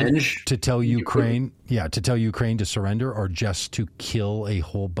tell Ukraine to surrender, or just to kill a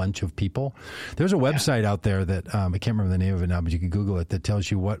whole bunch of people. There's a website out there that I can't remember the name of it now, but you can Google it, that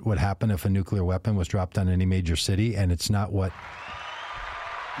tells you what would happen if a nuclear weapon was dropped on any major city, and it's not what.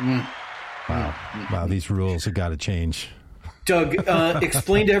 Wow, these rules have got to change. Doug,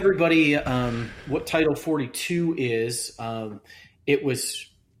 explain to everybody what Title 42 is. It was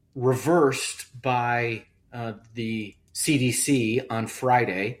reversed by the CDC on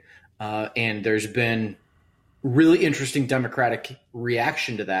Friday, and there's been really interesting Democratic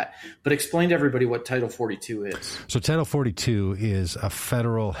reaction to that. But explain to everybody what Title 42 is. So Title 42 is a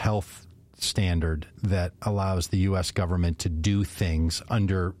federal health standard that allows the U.S. government to do things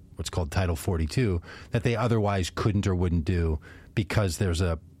under what's called Title 42 that they otherwise couldn't or wouldn't do because there's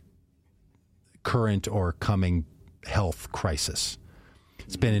a current or coming health crisis.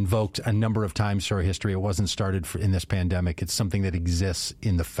 It's been invoked a number of times through our history. It wasn't started in this pandemic. It's something that exists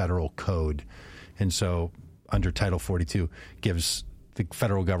in the federal code. And so under Title 42 gives the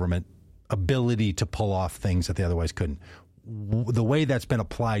federal government ability to pull off things that they otherwise couldn't. The way that's been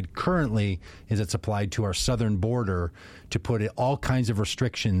applied currently is it's applied to our southern border to put all kinds of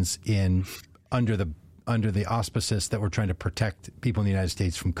restrictions in under the auspices that we're trying to protect people in the United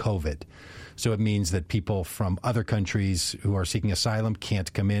States from COVID. So it means that people from other countries who are seeking asylum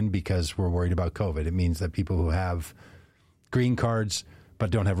can't come in because we're worried about COVID. It means that people who have green cards but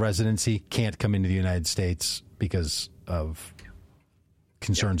don't have residency can't come into the United States because of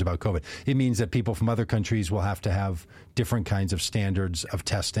concerns about COVID. It means that people from other countries will have to have different kinds of standards of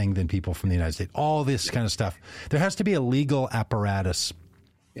testing than people from the United States. All this kind of stuff. There has to be a legal apparatus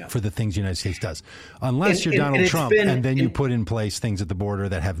for the things the United States does. Unless you're Donald Trump and then you put in place things at the border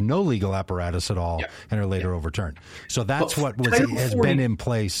that have no legal apparatus at all and are later overturned. So that's what has been in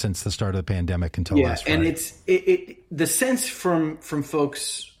place since the start of the pandemic until last Friday. And it's the sense from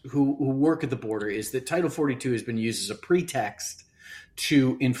folks who work at the border is that Title 42 has been used as a pretext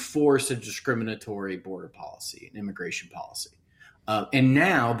to enforce a discriminatory border policy, an immigration policy. And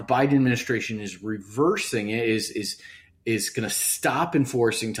now the Biden administration is reversing it, is going to stop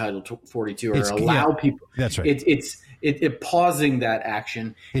enforcing Title 42 or allow people. That's right. It's pausing that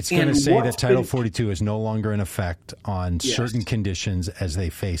action. It's going to say that Title 42 is no longer in effect on certain conditions as they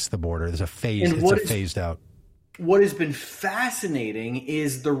face the border. There's a phase. It's phased out. What has been fascinating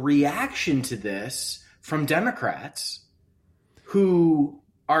is the reaction to this from Democrats who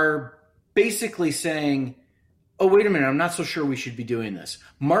are basically saying, oh, wait a minute, I'm not so sure we should be doing this.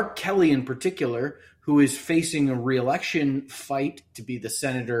 Mark Kelly in particular, who is facing a re-election fight to be the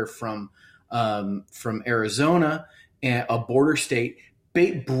senator from Arizona, a border state,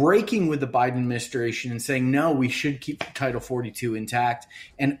 breaking with the Biden administration and saying, no, we should keep Title 42 intact.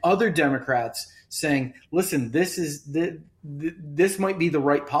 And other Democrats saying, listen, this might be the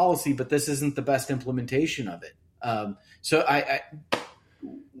right policy, but this isn't the best implementation of it.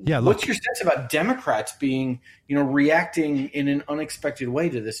 What's your sense about Democrats being, reacting in an unexpected way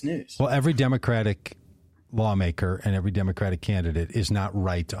to this news? Well, every Democratic lawmaker and every Democratic candidate is not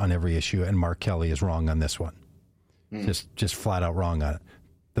right on every issue, and Mark Kelly is wrong on this one. Just flat out wrong on it.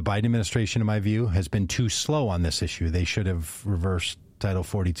 The Biden administration, in my view, has been too slow on this issue. They should have reversed Title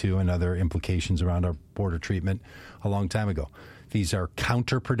 42 and other implications around our border treatment a long time ago. These are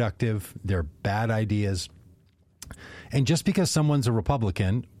counterproductive. They're bad ideas. And just because someone's a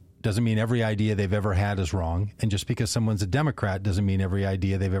Republican doesn't mean every idea they've ever had is wrong. And just because someone's a Democrat doesn't mean every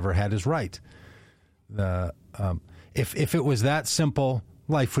idea they've ever had is right. If it was that simple,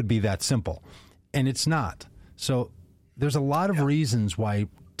 life would be that simple. And it's not. So there's a lot of reasons why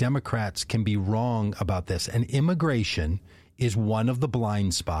Democrats can be wrong about this. And immigration is one of the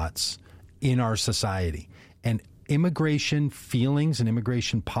blind spots in our society. And immigration feelings and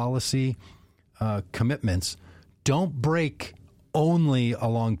immigration policy commitments don't break only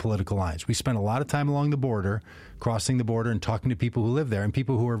along political lines. We spend a lot of time along the border, crossing the border and talking to people who live there, and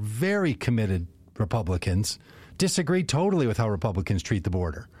people who are very committed Republicans disagree totally with how Republicans treat the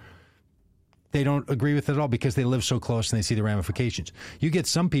border. They don't agree with it at all because they live so close and they see the ramifications. You get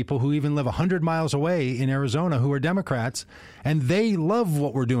some people who even live 100 miles away in Arizona who are Democrats, and they love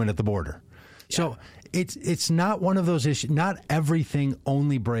what we're doing at the border. Yeah. So it's not one of those issues. Not everything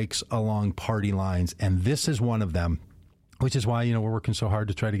only breaks along party lines, and this is one of them, which is why, we're working so hard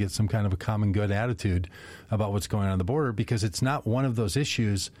to try to get some kind of a common good attitude about what's going on the border, because it's not one of those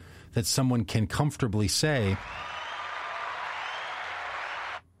issues that someone can comfortably say.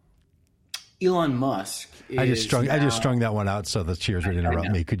 Elon Musk I just strung that one out so the cheers would interrupt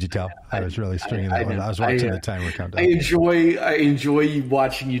me. Could you tell? I was really stringing that one. I was watching the timer countdown. I enjoy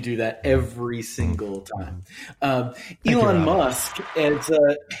watching you do that every single time. Elon Musk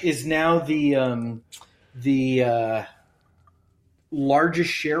is now the largest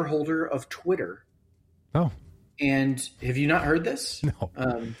shareholder of Twitter. Oh. And have you not heard this? No.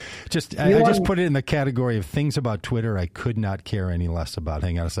 I just put it in the category of things about Twitter I could not care any less about.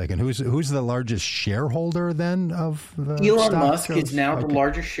 Hang on a second. Who's the largest shareholder then of the Elon Musk is now the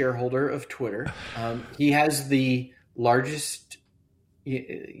largest shareholder of Twitter. He has the largest.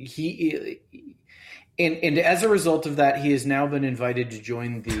 And as a result of that, he has now been invited to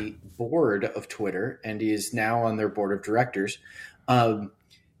join the board of Twitter, and he is now on their board of directors.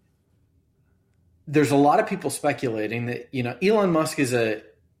 There's a lot of people speculating that Elon Musk is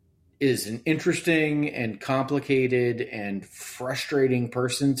an interesting and complicated and frustrating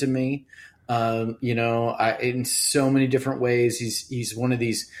person to me. In so many different ways, he's one of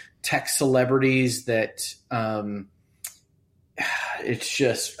these tech celebrities that. It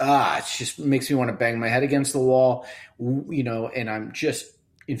just makes me want to bang my head against the wall, and I'm just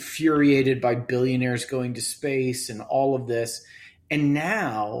infuriated by billionaires going to space and all of this. And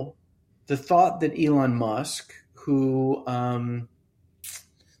now the thought that Elon Musk, who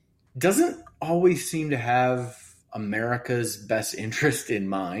doesn't always seem to have America's best interest in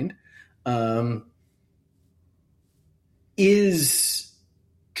mind, is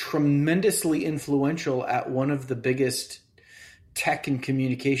tremendously influential at one of the biggest tech and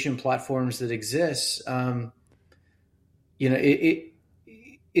communication platforms that exists.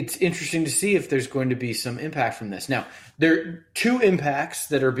 It's interesting to see if there's going to be some impact from this. Now, there are two impacts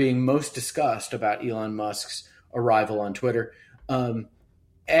that are being most discussed about Elon Musk's arrival on Twitter.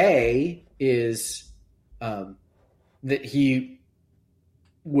 A is that he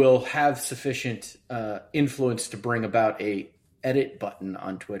will have sufficient influence to bring about a edit button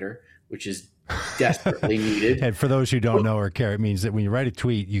on Twitter, which is desperately needed. And for those who don't know or care, it means that when you write a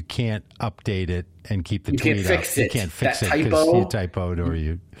tweet, you can't update it and keep the tweet up. You can't fix it because you typoed, or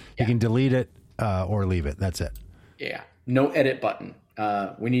you can delete it or leave it. That's it. Yeah. No edit button.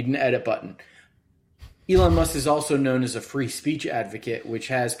 We need an edit button. Elon Musk is also known as a free speech advocate, which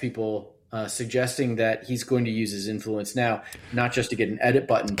has people suggesting that he's going to use his influence now, not just to get an edit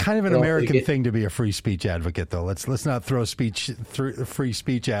button. Kind of an American thing to be a free speech advocate, though. Let's not throw free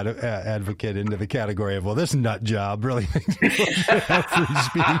speech advocate into the category of, well, this nut job really thinks free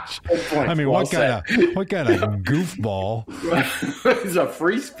speech. I mean, what kind of goofball? He's a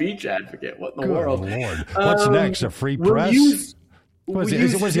free speech advocate. What in the world? Lord. What's next? A free press?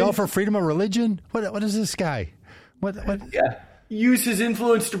 Was he all for freedom of religion? What is this guy? What? Yeah. Use his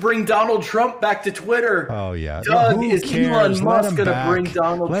influence to bring Donald Trump back to Twitter. Oh, yeah. Doug, is Elon Musk going to bring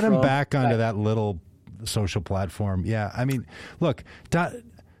Donald Trump? Let him back onto that little social platform. Yeah. I mean, look,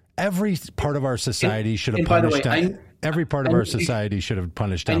 every part of our society should have punished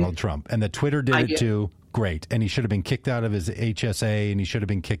Donald Trump. And that Twitter did it too. Great. And he should have been kicked out of his HSA, and he should have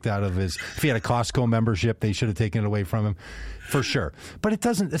been kicked out of if he had a Costco membership, they should have taken it away from him. For sure. But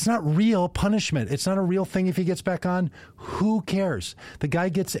it's not real punishment. It's not a real thing if he gets back on. Who cares? The guy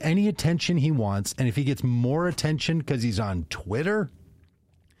gets any attention he wants. And if he gets more attention because he's on Twitter,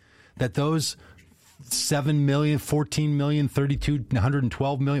 that those 7 million, 14 million, 32,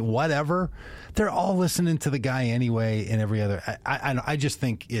 112 million, whatever, they're all listening to the guy anyway and every other. I just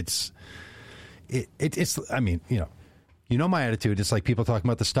think it's I mean, you know my attitude. It's like people talking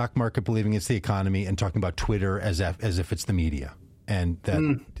about the stock market believing it's the economy and talking about Twitter as if it's the media, and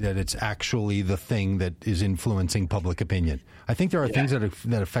that it's actually the thing that is influencing public opinion. I think there are things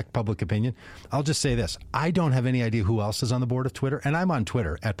that affect public opinion. I'll just say this. I don't have any idea who else is on the board of Twitter, and I'm on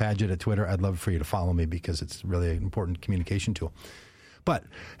Twitter, @Padgett at Twitter. I'd love for you to follow me because it's really an important communication tool. But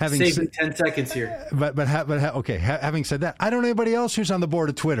having saving 10 seconds here. Having said that, I don't know anybody else who's on the board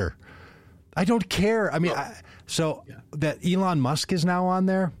of Twitter. I don't care. I mean, that Elon Musk is now on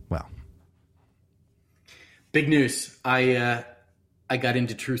there. Well, big news. I got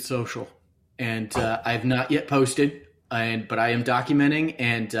into Truth Social, and I have not yet posted, but I am documenting,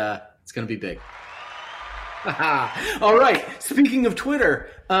 and it's going to be big. All right. Speaking of Twitter,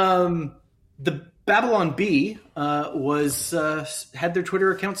 the Babylon Bee had their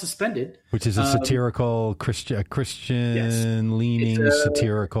Twitter account suspended, which is a satirical Christian-leaning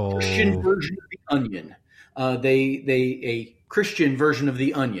satirical Christian version of the Onion. A Christian version of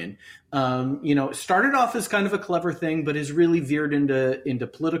the Onion. Started off as kind of a clever thing, but has really veered into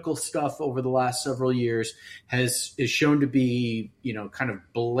political stuff over the last several years. Is shown to be kind of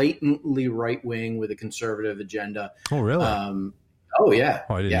blatantly right wing with a conservative agenda. Oh, really? Oh, yeah.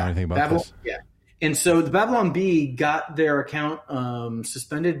 Oh, I didn't know anything about this. Yeah. And so the Babylon Bee got their account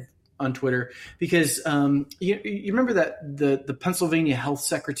suspended on Twitter because you remember that the Pennsylvania health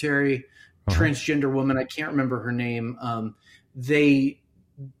secretary, transgender woman, I can't remember her name.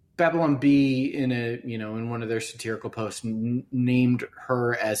 Babylon Bee in one of their satirical posts named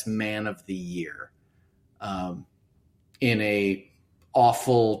her as Man of the Year. in a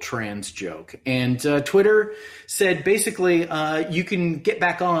awful trans joke. And Twitter said basically, you can get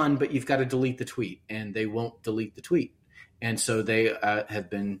back on, but you've got to delete the tweet, and they won't delete the tweet. And so they have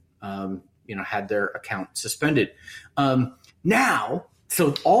been, had their account suspended. Now,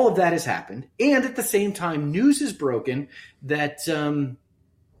 so all of that has happened. And at the same time, news is broken that Ron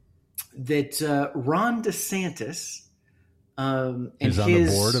DeSantis is on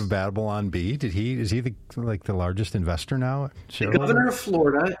the board of Babylon Bee. Is he the largest investor now? The governor of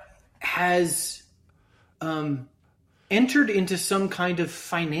Florida has entered into some kind of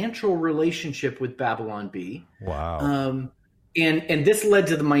financial relationship with Babylon Bee. Wow. And this led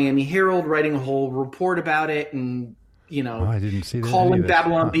to the Miami Herald writing a whole report about it, and I didn't see that calling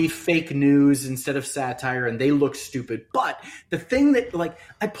Babylon Bee fake news instead of satire, and they look stupid. But the thing that,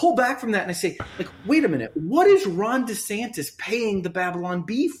 I pull back from that and I say, wait a minute, what is Ron DeSantis paying the Babylon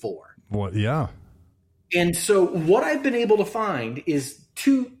Bee for? What? Yeah. And so what I've been able to find is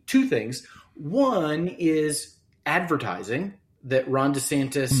two things. One is advertising, that Ron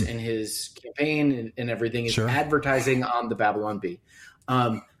DeSantis and his campaign and everything is advertising on the Babylon Bee.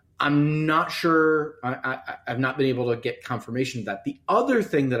 I'm not sure. I've not been able to get confirmation of that. The other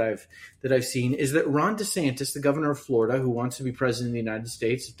thing that I've seen is that Ron DeSantis, the governor of Florida, who wants to be president of the United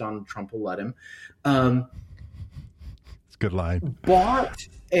States if Donald Trump will let him, it's a good line. Bought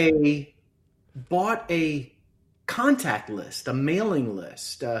a contact list, a mailing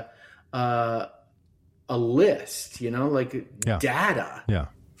list, a list, data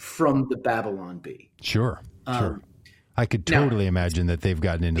from the Babylon Bee. Sure. I could totally imagine that they've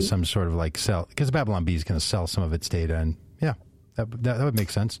gotten into some sort of sell, because the Babylon Bee is going to sell some of its data, and that would make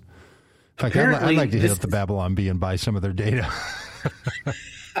sense. In fact, I'd like to hit up the Babylon Bee and buy some of their data.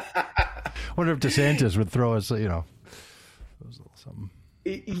 Wonder if DeSantis would throw us, something.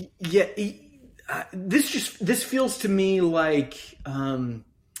 Yeah, this feels to me like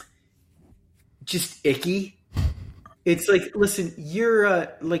just icky. It's listen, you're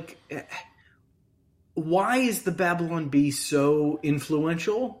why is the Babylon Bee so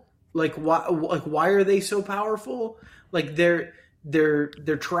influential? Why are they so powerful? They're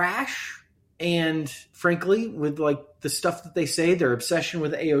trash, and frankly, with the stuff that they say, their obsession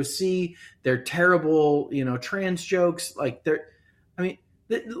with AOC, their terrible, trans jokes, they're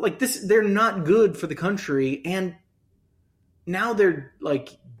not good for the country, and now they're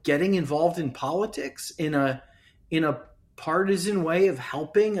getting involved in politics in a partisan way of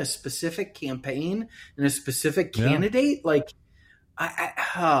helping a specific campaign and a specific candidate.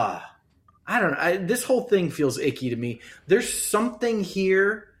 I don't know. This whole thing feels icky to me. There's something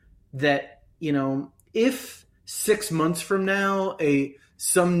here that, if 6 months from now,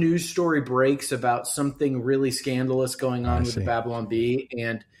 some news story breaks about something really scandalous going on with the Babylon Bee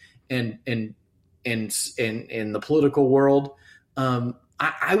and the political world,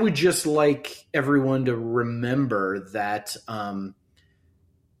 I would just like everyone to remember that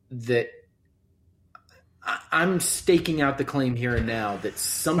that I'm staking out the claim here and now that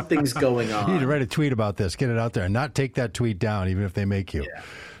something's going on. You need to write a tweet about this, get it out there, and not take that tweet down, even if they make you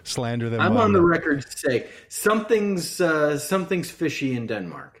slander them. I'm on the record to say something's fishy in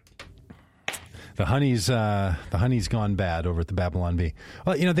Denmark. The honey's gone bad over at the Babylon Bee.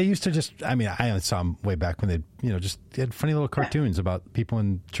 Well, they used to just, I saw them way back when they, just had funny little cartoons about people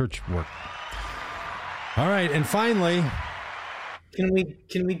in church work. All right. And finally,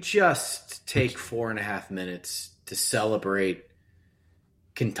 can we just take 4.5 minutes to celebrate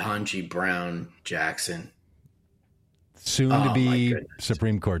Ketanji Brown Jackson? Soon to be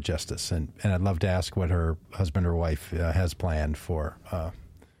Supreme Court Justice. And I'd love to ask what her husband or wife has planned for,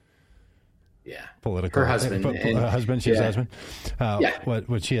 political. Her husband, she's husband.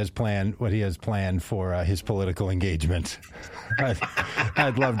 What she has planned, what he has planned for his political engagement.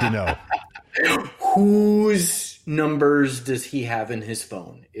 I'd love to know. Whose numbers does he have in his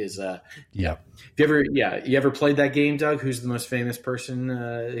phone? You ever played that game, Doug? Who's the most famous person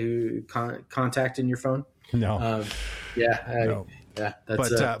who contacted your phone? No. No.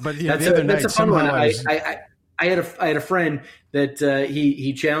 That's a fun one. I had a friend that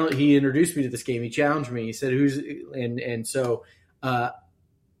he introduced me to this game. He challenged me. He said, so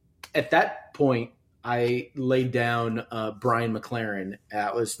at that point I laid down Brian McLaren.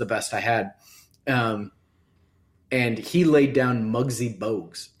 That was the best I had. And he laid down Muggsy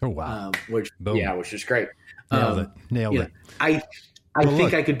Bogues. Oh wow. Which is great. Nailed it. I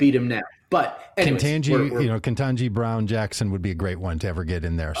think I could beat him now. But anyways, Ketanji Brown Jackson would be a great one to ever get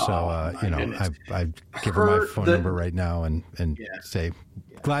in there. So, I'd give her my phone number right now and say,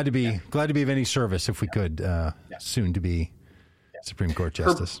 glad to be of any service if we could, soon to be Supreme Court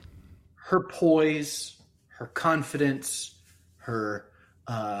Justice. Her poise, her confidence, her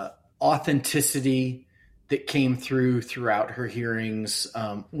authenticity that came throughout her hearings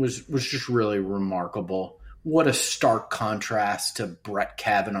was just really remarkable. What a stark contrast to Brett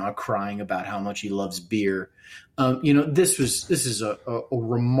Kavanaugh crying about how much he loves beer. This is a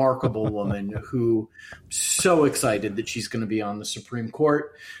remarkable woman who so excited that she's going to be on the Supreme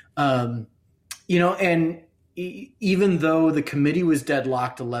Court. And even though the committee was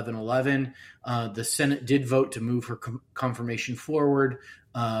deadlocked 11-11, the Senate did vote to move her confirmation forward.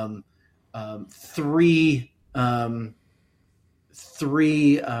 Three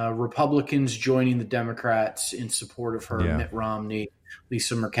Republicans joining the Democrats in support of her: Mitt Romney,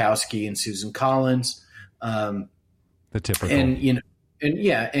 Lisa Murkowski, and Susan Collins. The typical,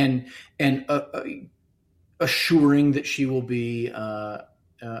 and assuring that she will be a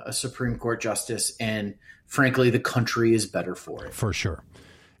Supreme Court justice, and frankly, the country is better for it. For sure.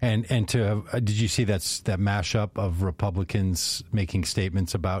 And did you see that mashup of Republicans making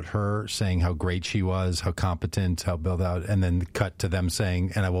statements about her, saying how great she was, how competent, how built out, and then cut to them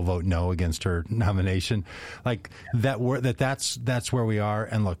saying, "And I will vote no against her nomination." Like that's where we are.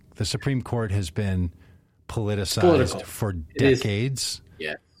 And look, the Supreme Court has been politicized for decades.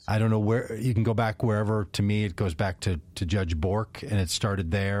 Yeah. I don't know where you can go back wherever. To me, it goes back to Judge Bork, and it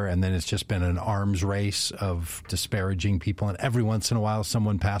started there, and then it's just been an arms race of disparaging people. And every once in a while,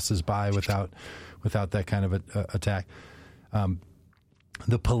 someone passes by without that kind of attack.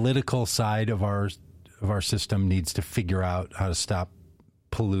 The political side of our system needs to figure out how to stop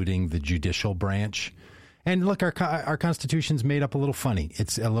polluting the judicial branch. And look, our Constitution's made up a little funny.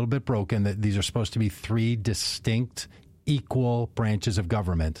 It's a little bit broken that these are supposed to be three distinct, equal branches of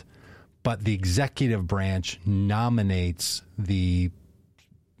government, but the executive branch nominates the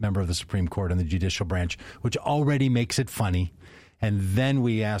member of the Supreme Court and the judicial branch, which already makes it funny. And then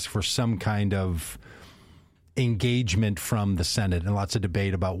we ask for some kind of engagement from the Senate and lots of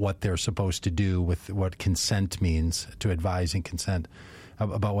debate about what they're supposed to do with what consent means, to advise and consent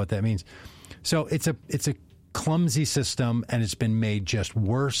about what that means. So it's a clumsy system, and it's been made just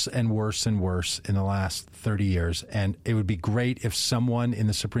worse and worse and worse in the last 30 years. And it would be great if someone in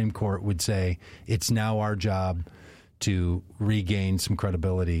the Supreme Court would say, it's now our job to regain some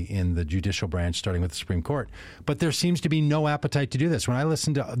credibility in the judicial branch, starting with the Supreme Court. But there seems to be no appetite to do this. When I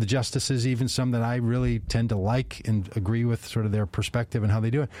listen to the justices, even some that I really tend to like and agree with sort of their perspective and how they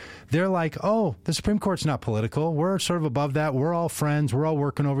do it, they're like, oh, the Supreme Court's not political. We're sort of above that. We're all friends. We're all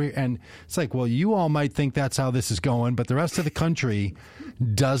working over here. And it's like, well, you all might think that's how this is going, but the rest of the country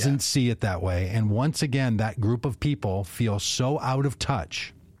doesn't see it that way. And once again, that group of people feel so out of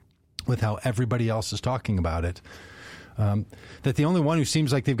touch with how everybody else is talking about it, that the only one who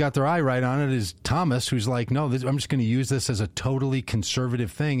seems like they've got their eye right on it is Thomas, who's like, no, I'm just going to use this as a totally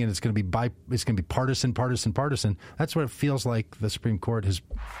conservative thing, and it's going to be partisan. That's what it feels like the Supreme Court has.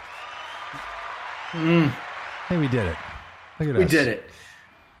 Hey, we did it. Look at us. We did it.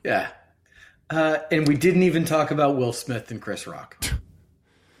 Yeah. And we didn't even talk about Will Smith and Chris Rock.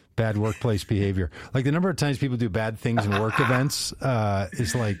 Bad workplace behavior. Like the number of times people do bad things in work events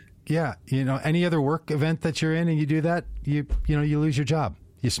is like, yeah, any other work event that you're in and you do that, you lose your job.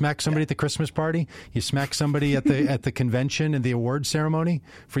 You smack somebody at the Christmas party, you smack somebody at the convention and the award ceremony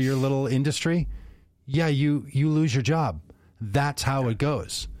for your little industry. Yeah, you lose your job. That's how it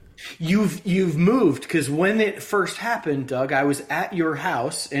goes. You've moved, because when it first happened, Doug, I was at your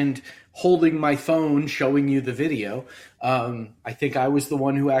house and holding my phone, showing you the video. I think I was the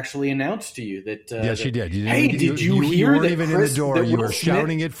one who actually announced to you that. Yes, you did. Hey, did you hear you weren't that? Even Chris, in the door. You were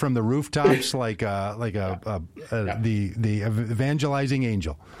shouting Smith? it from the rooftops like the evangelizing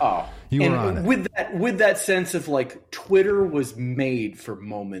angel. Oh, you were on it with that sense of like Twitter was made for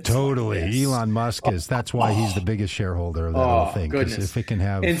moments. Totally, like this. Elon Musk is. That's why he's the biggest shareholder of that whole thing. Because if it can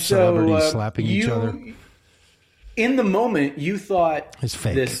have celebrities slapping each other. In the moment, you thought it's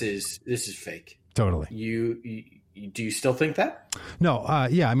fake. This is fake. Totally. Do you still think that? No.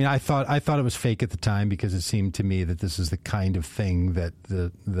 Yeah. I mean, I thought it was fake at the time because it seemed to me that this is the kind of thing that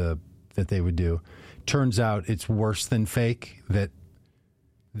that they would do. Turns out it's worse than fake. That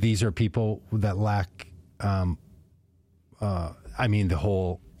these are people that lack. The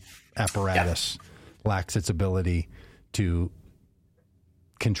whole apparatus lacks its ability to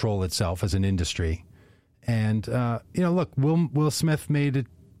control itself as an industry. And, look, Will Smith made a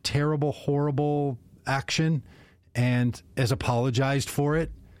terrible, horrible action and has apologized for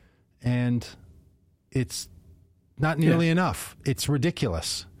it. And it's not nearly enough. It's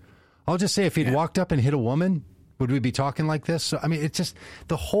ridiculous. I'll just say if he'd walked up and hit a woman, would we be talking like this? So, I mean, it's just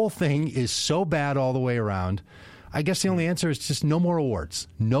the whole thing is so bad all the way around. I guess the only answer is just no more awards.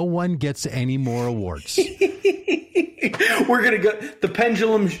 No one gets any more awards. We're going to go. The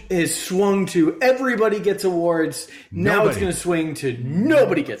pendulum is swung to everybody gets awards. Now it's going to swing to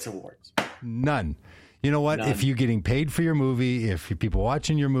nobody gets awards. None. You know what? None. If you're getting paid for your movie, if people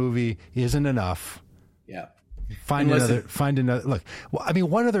watching your movie isn't enough, yeah, find another. Look, well, I mean,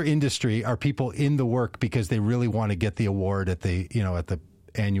 what other industry are people in the work because they really want to get the award at the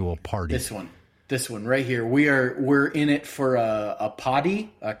annual party? This one right here. We're in it for a potty,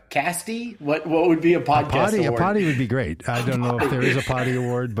 a casty. What would be a podcast award? A potty would be great. I don't know if there is a potty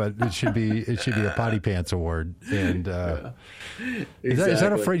award, but it should be a potty pants award. And is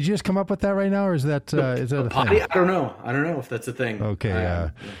that a phrase? Did you just come up with that right now, or is that a potty? thing? I don't know if that's a thing. Okay.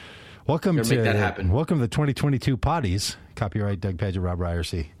 Welcome to make that happen. Welcome to the 2022 Potties. Copyright Doug Padgett, Rob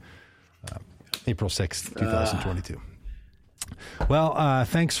Ryerson. April 6th, 2022. Well,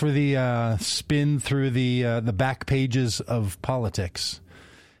 thanks for the spin through the back pages of politics.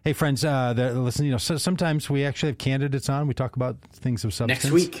 Hey, friends, listen. Sometimes we actually have candidates on. We talk about things of substance.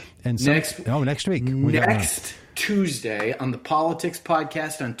 Next week. Next week. Next Tuesday on the Politics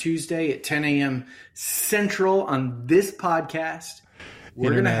Podcast on Tuesday at 10 a.m. Central on this podcast.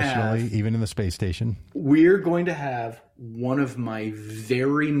 We're going to have, even in the space station, we're going to have one of my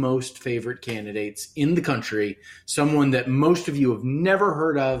very most favorite candidates in the country, someone that most of you have never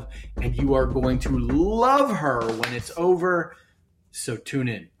heard of, and you are going to love her when it's over. So tune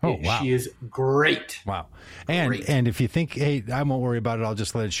in. Oh, wow. She is great. Wow. And if you think, hey, I won't worry about it, I'll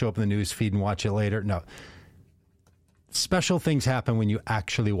just let it show up in the news feed and watch it later. No. Special things happen when you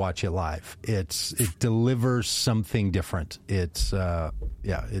actually watch it live. It delivers something different. It's like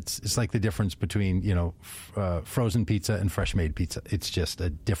the difference between frozen pizza and fresh made pizza. It's just a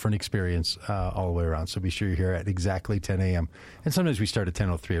different experience all the way around. So be sure you're here at exactly 10 a.m. And sometimes we start at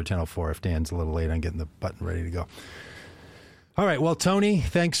 10:03 or 10:04 if Dan's a little late on getting the button ready to go. All right. Well, Tony,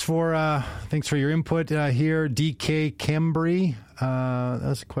 thanks for your input here. DK Cambry,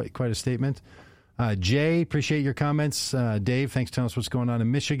 that's quite a statement. Jay, appreciate your comments. Dave, thanks for telling us what's going on in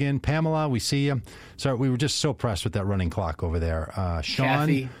Michigan. Pamela, we see you. Sorry, we were just so pressed with that running clock over there.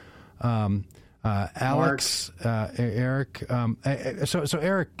 Sean, Alex, Eric. So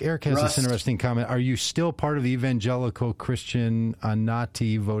Eric has this interesting comment. Are you still part of the evangelical Christian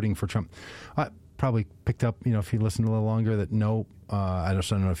Anati voting for Trump? Probably picked up, if you listen a little longer, that no. I just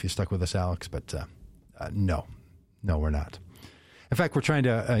don't know if you stuck with us, Alex, but no, we're not. In fact, we're trying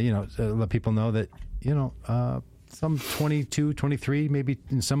to, let people know that, some 22, 23, maybe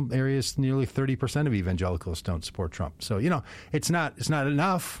in some areas, nearly 30% of evangelicals don't support Trump. So, it's not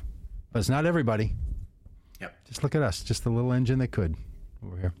enough, but it's not everybody. Yep. Just look at us, just the little engine that could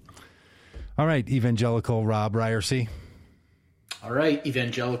over here. All right, evangelical Rob Ryerson. All right,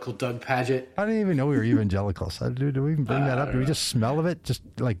 evangelical Doug Padgett. I didn't even know we were evangelicals. Do we even bring that up? Do we just smell of it? Just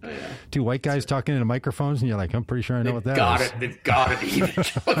like two white guys talking into microphones, and you're like, I'm pretty sure I know what that is. They've got it,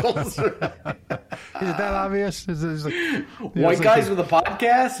 evangelicals. Is it that obvious? White guys with a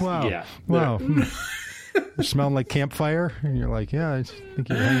podcast? Wow. Yeah. Wow. You're smelling like campfire, and you're like, yeah, I think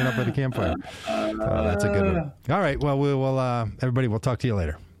you're hanging up at a campfire. Oh, that's a good one. All right, well, everybody, we'll talk to you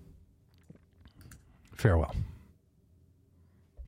later. Farewell.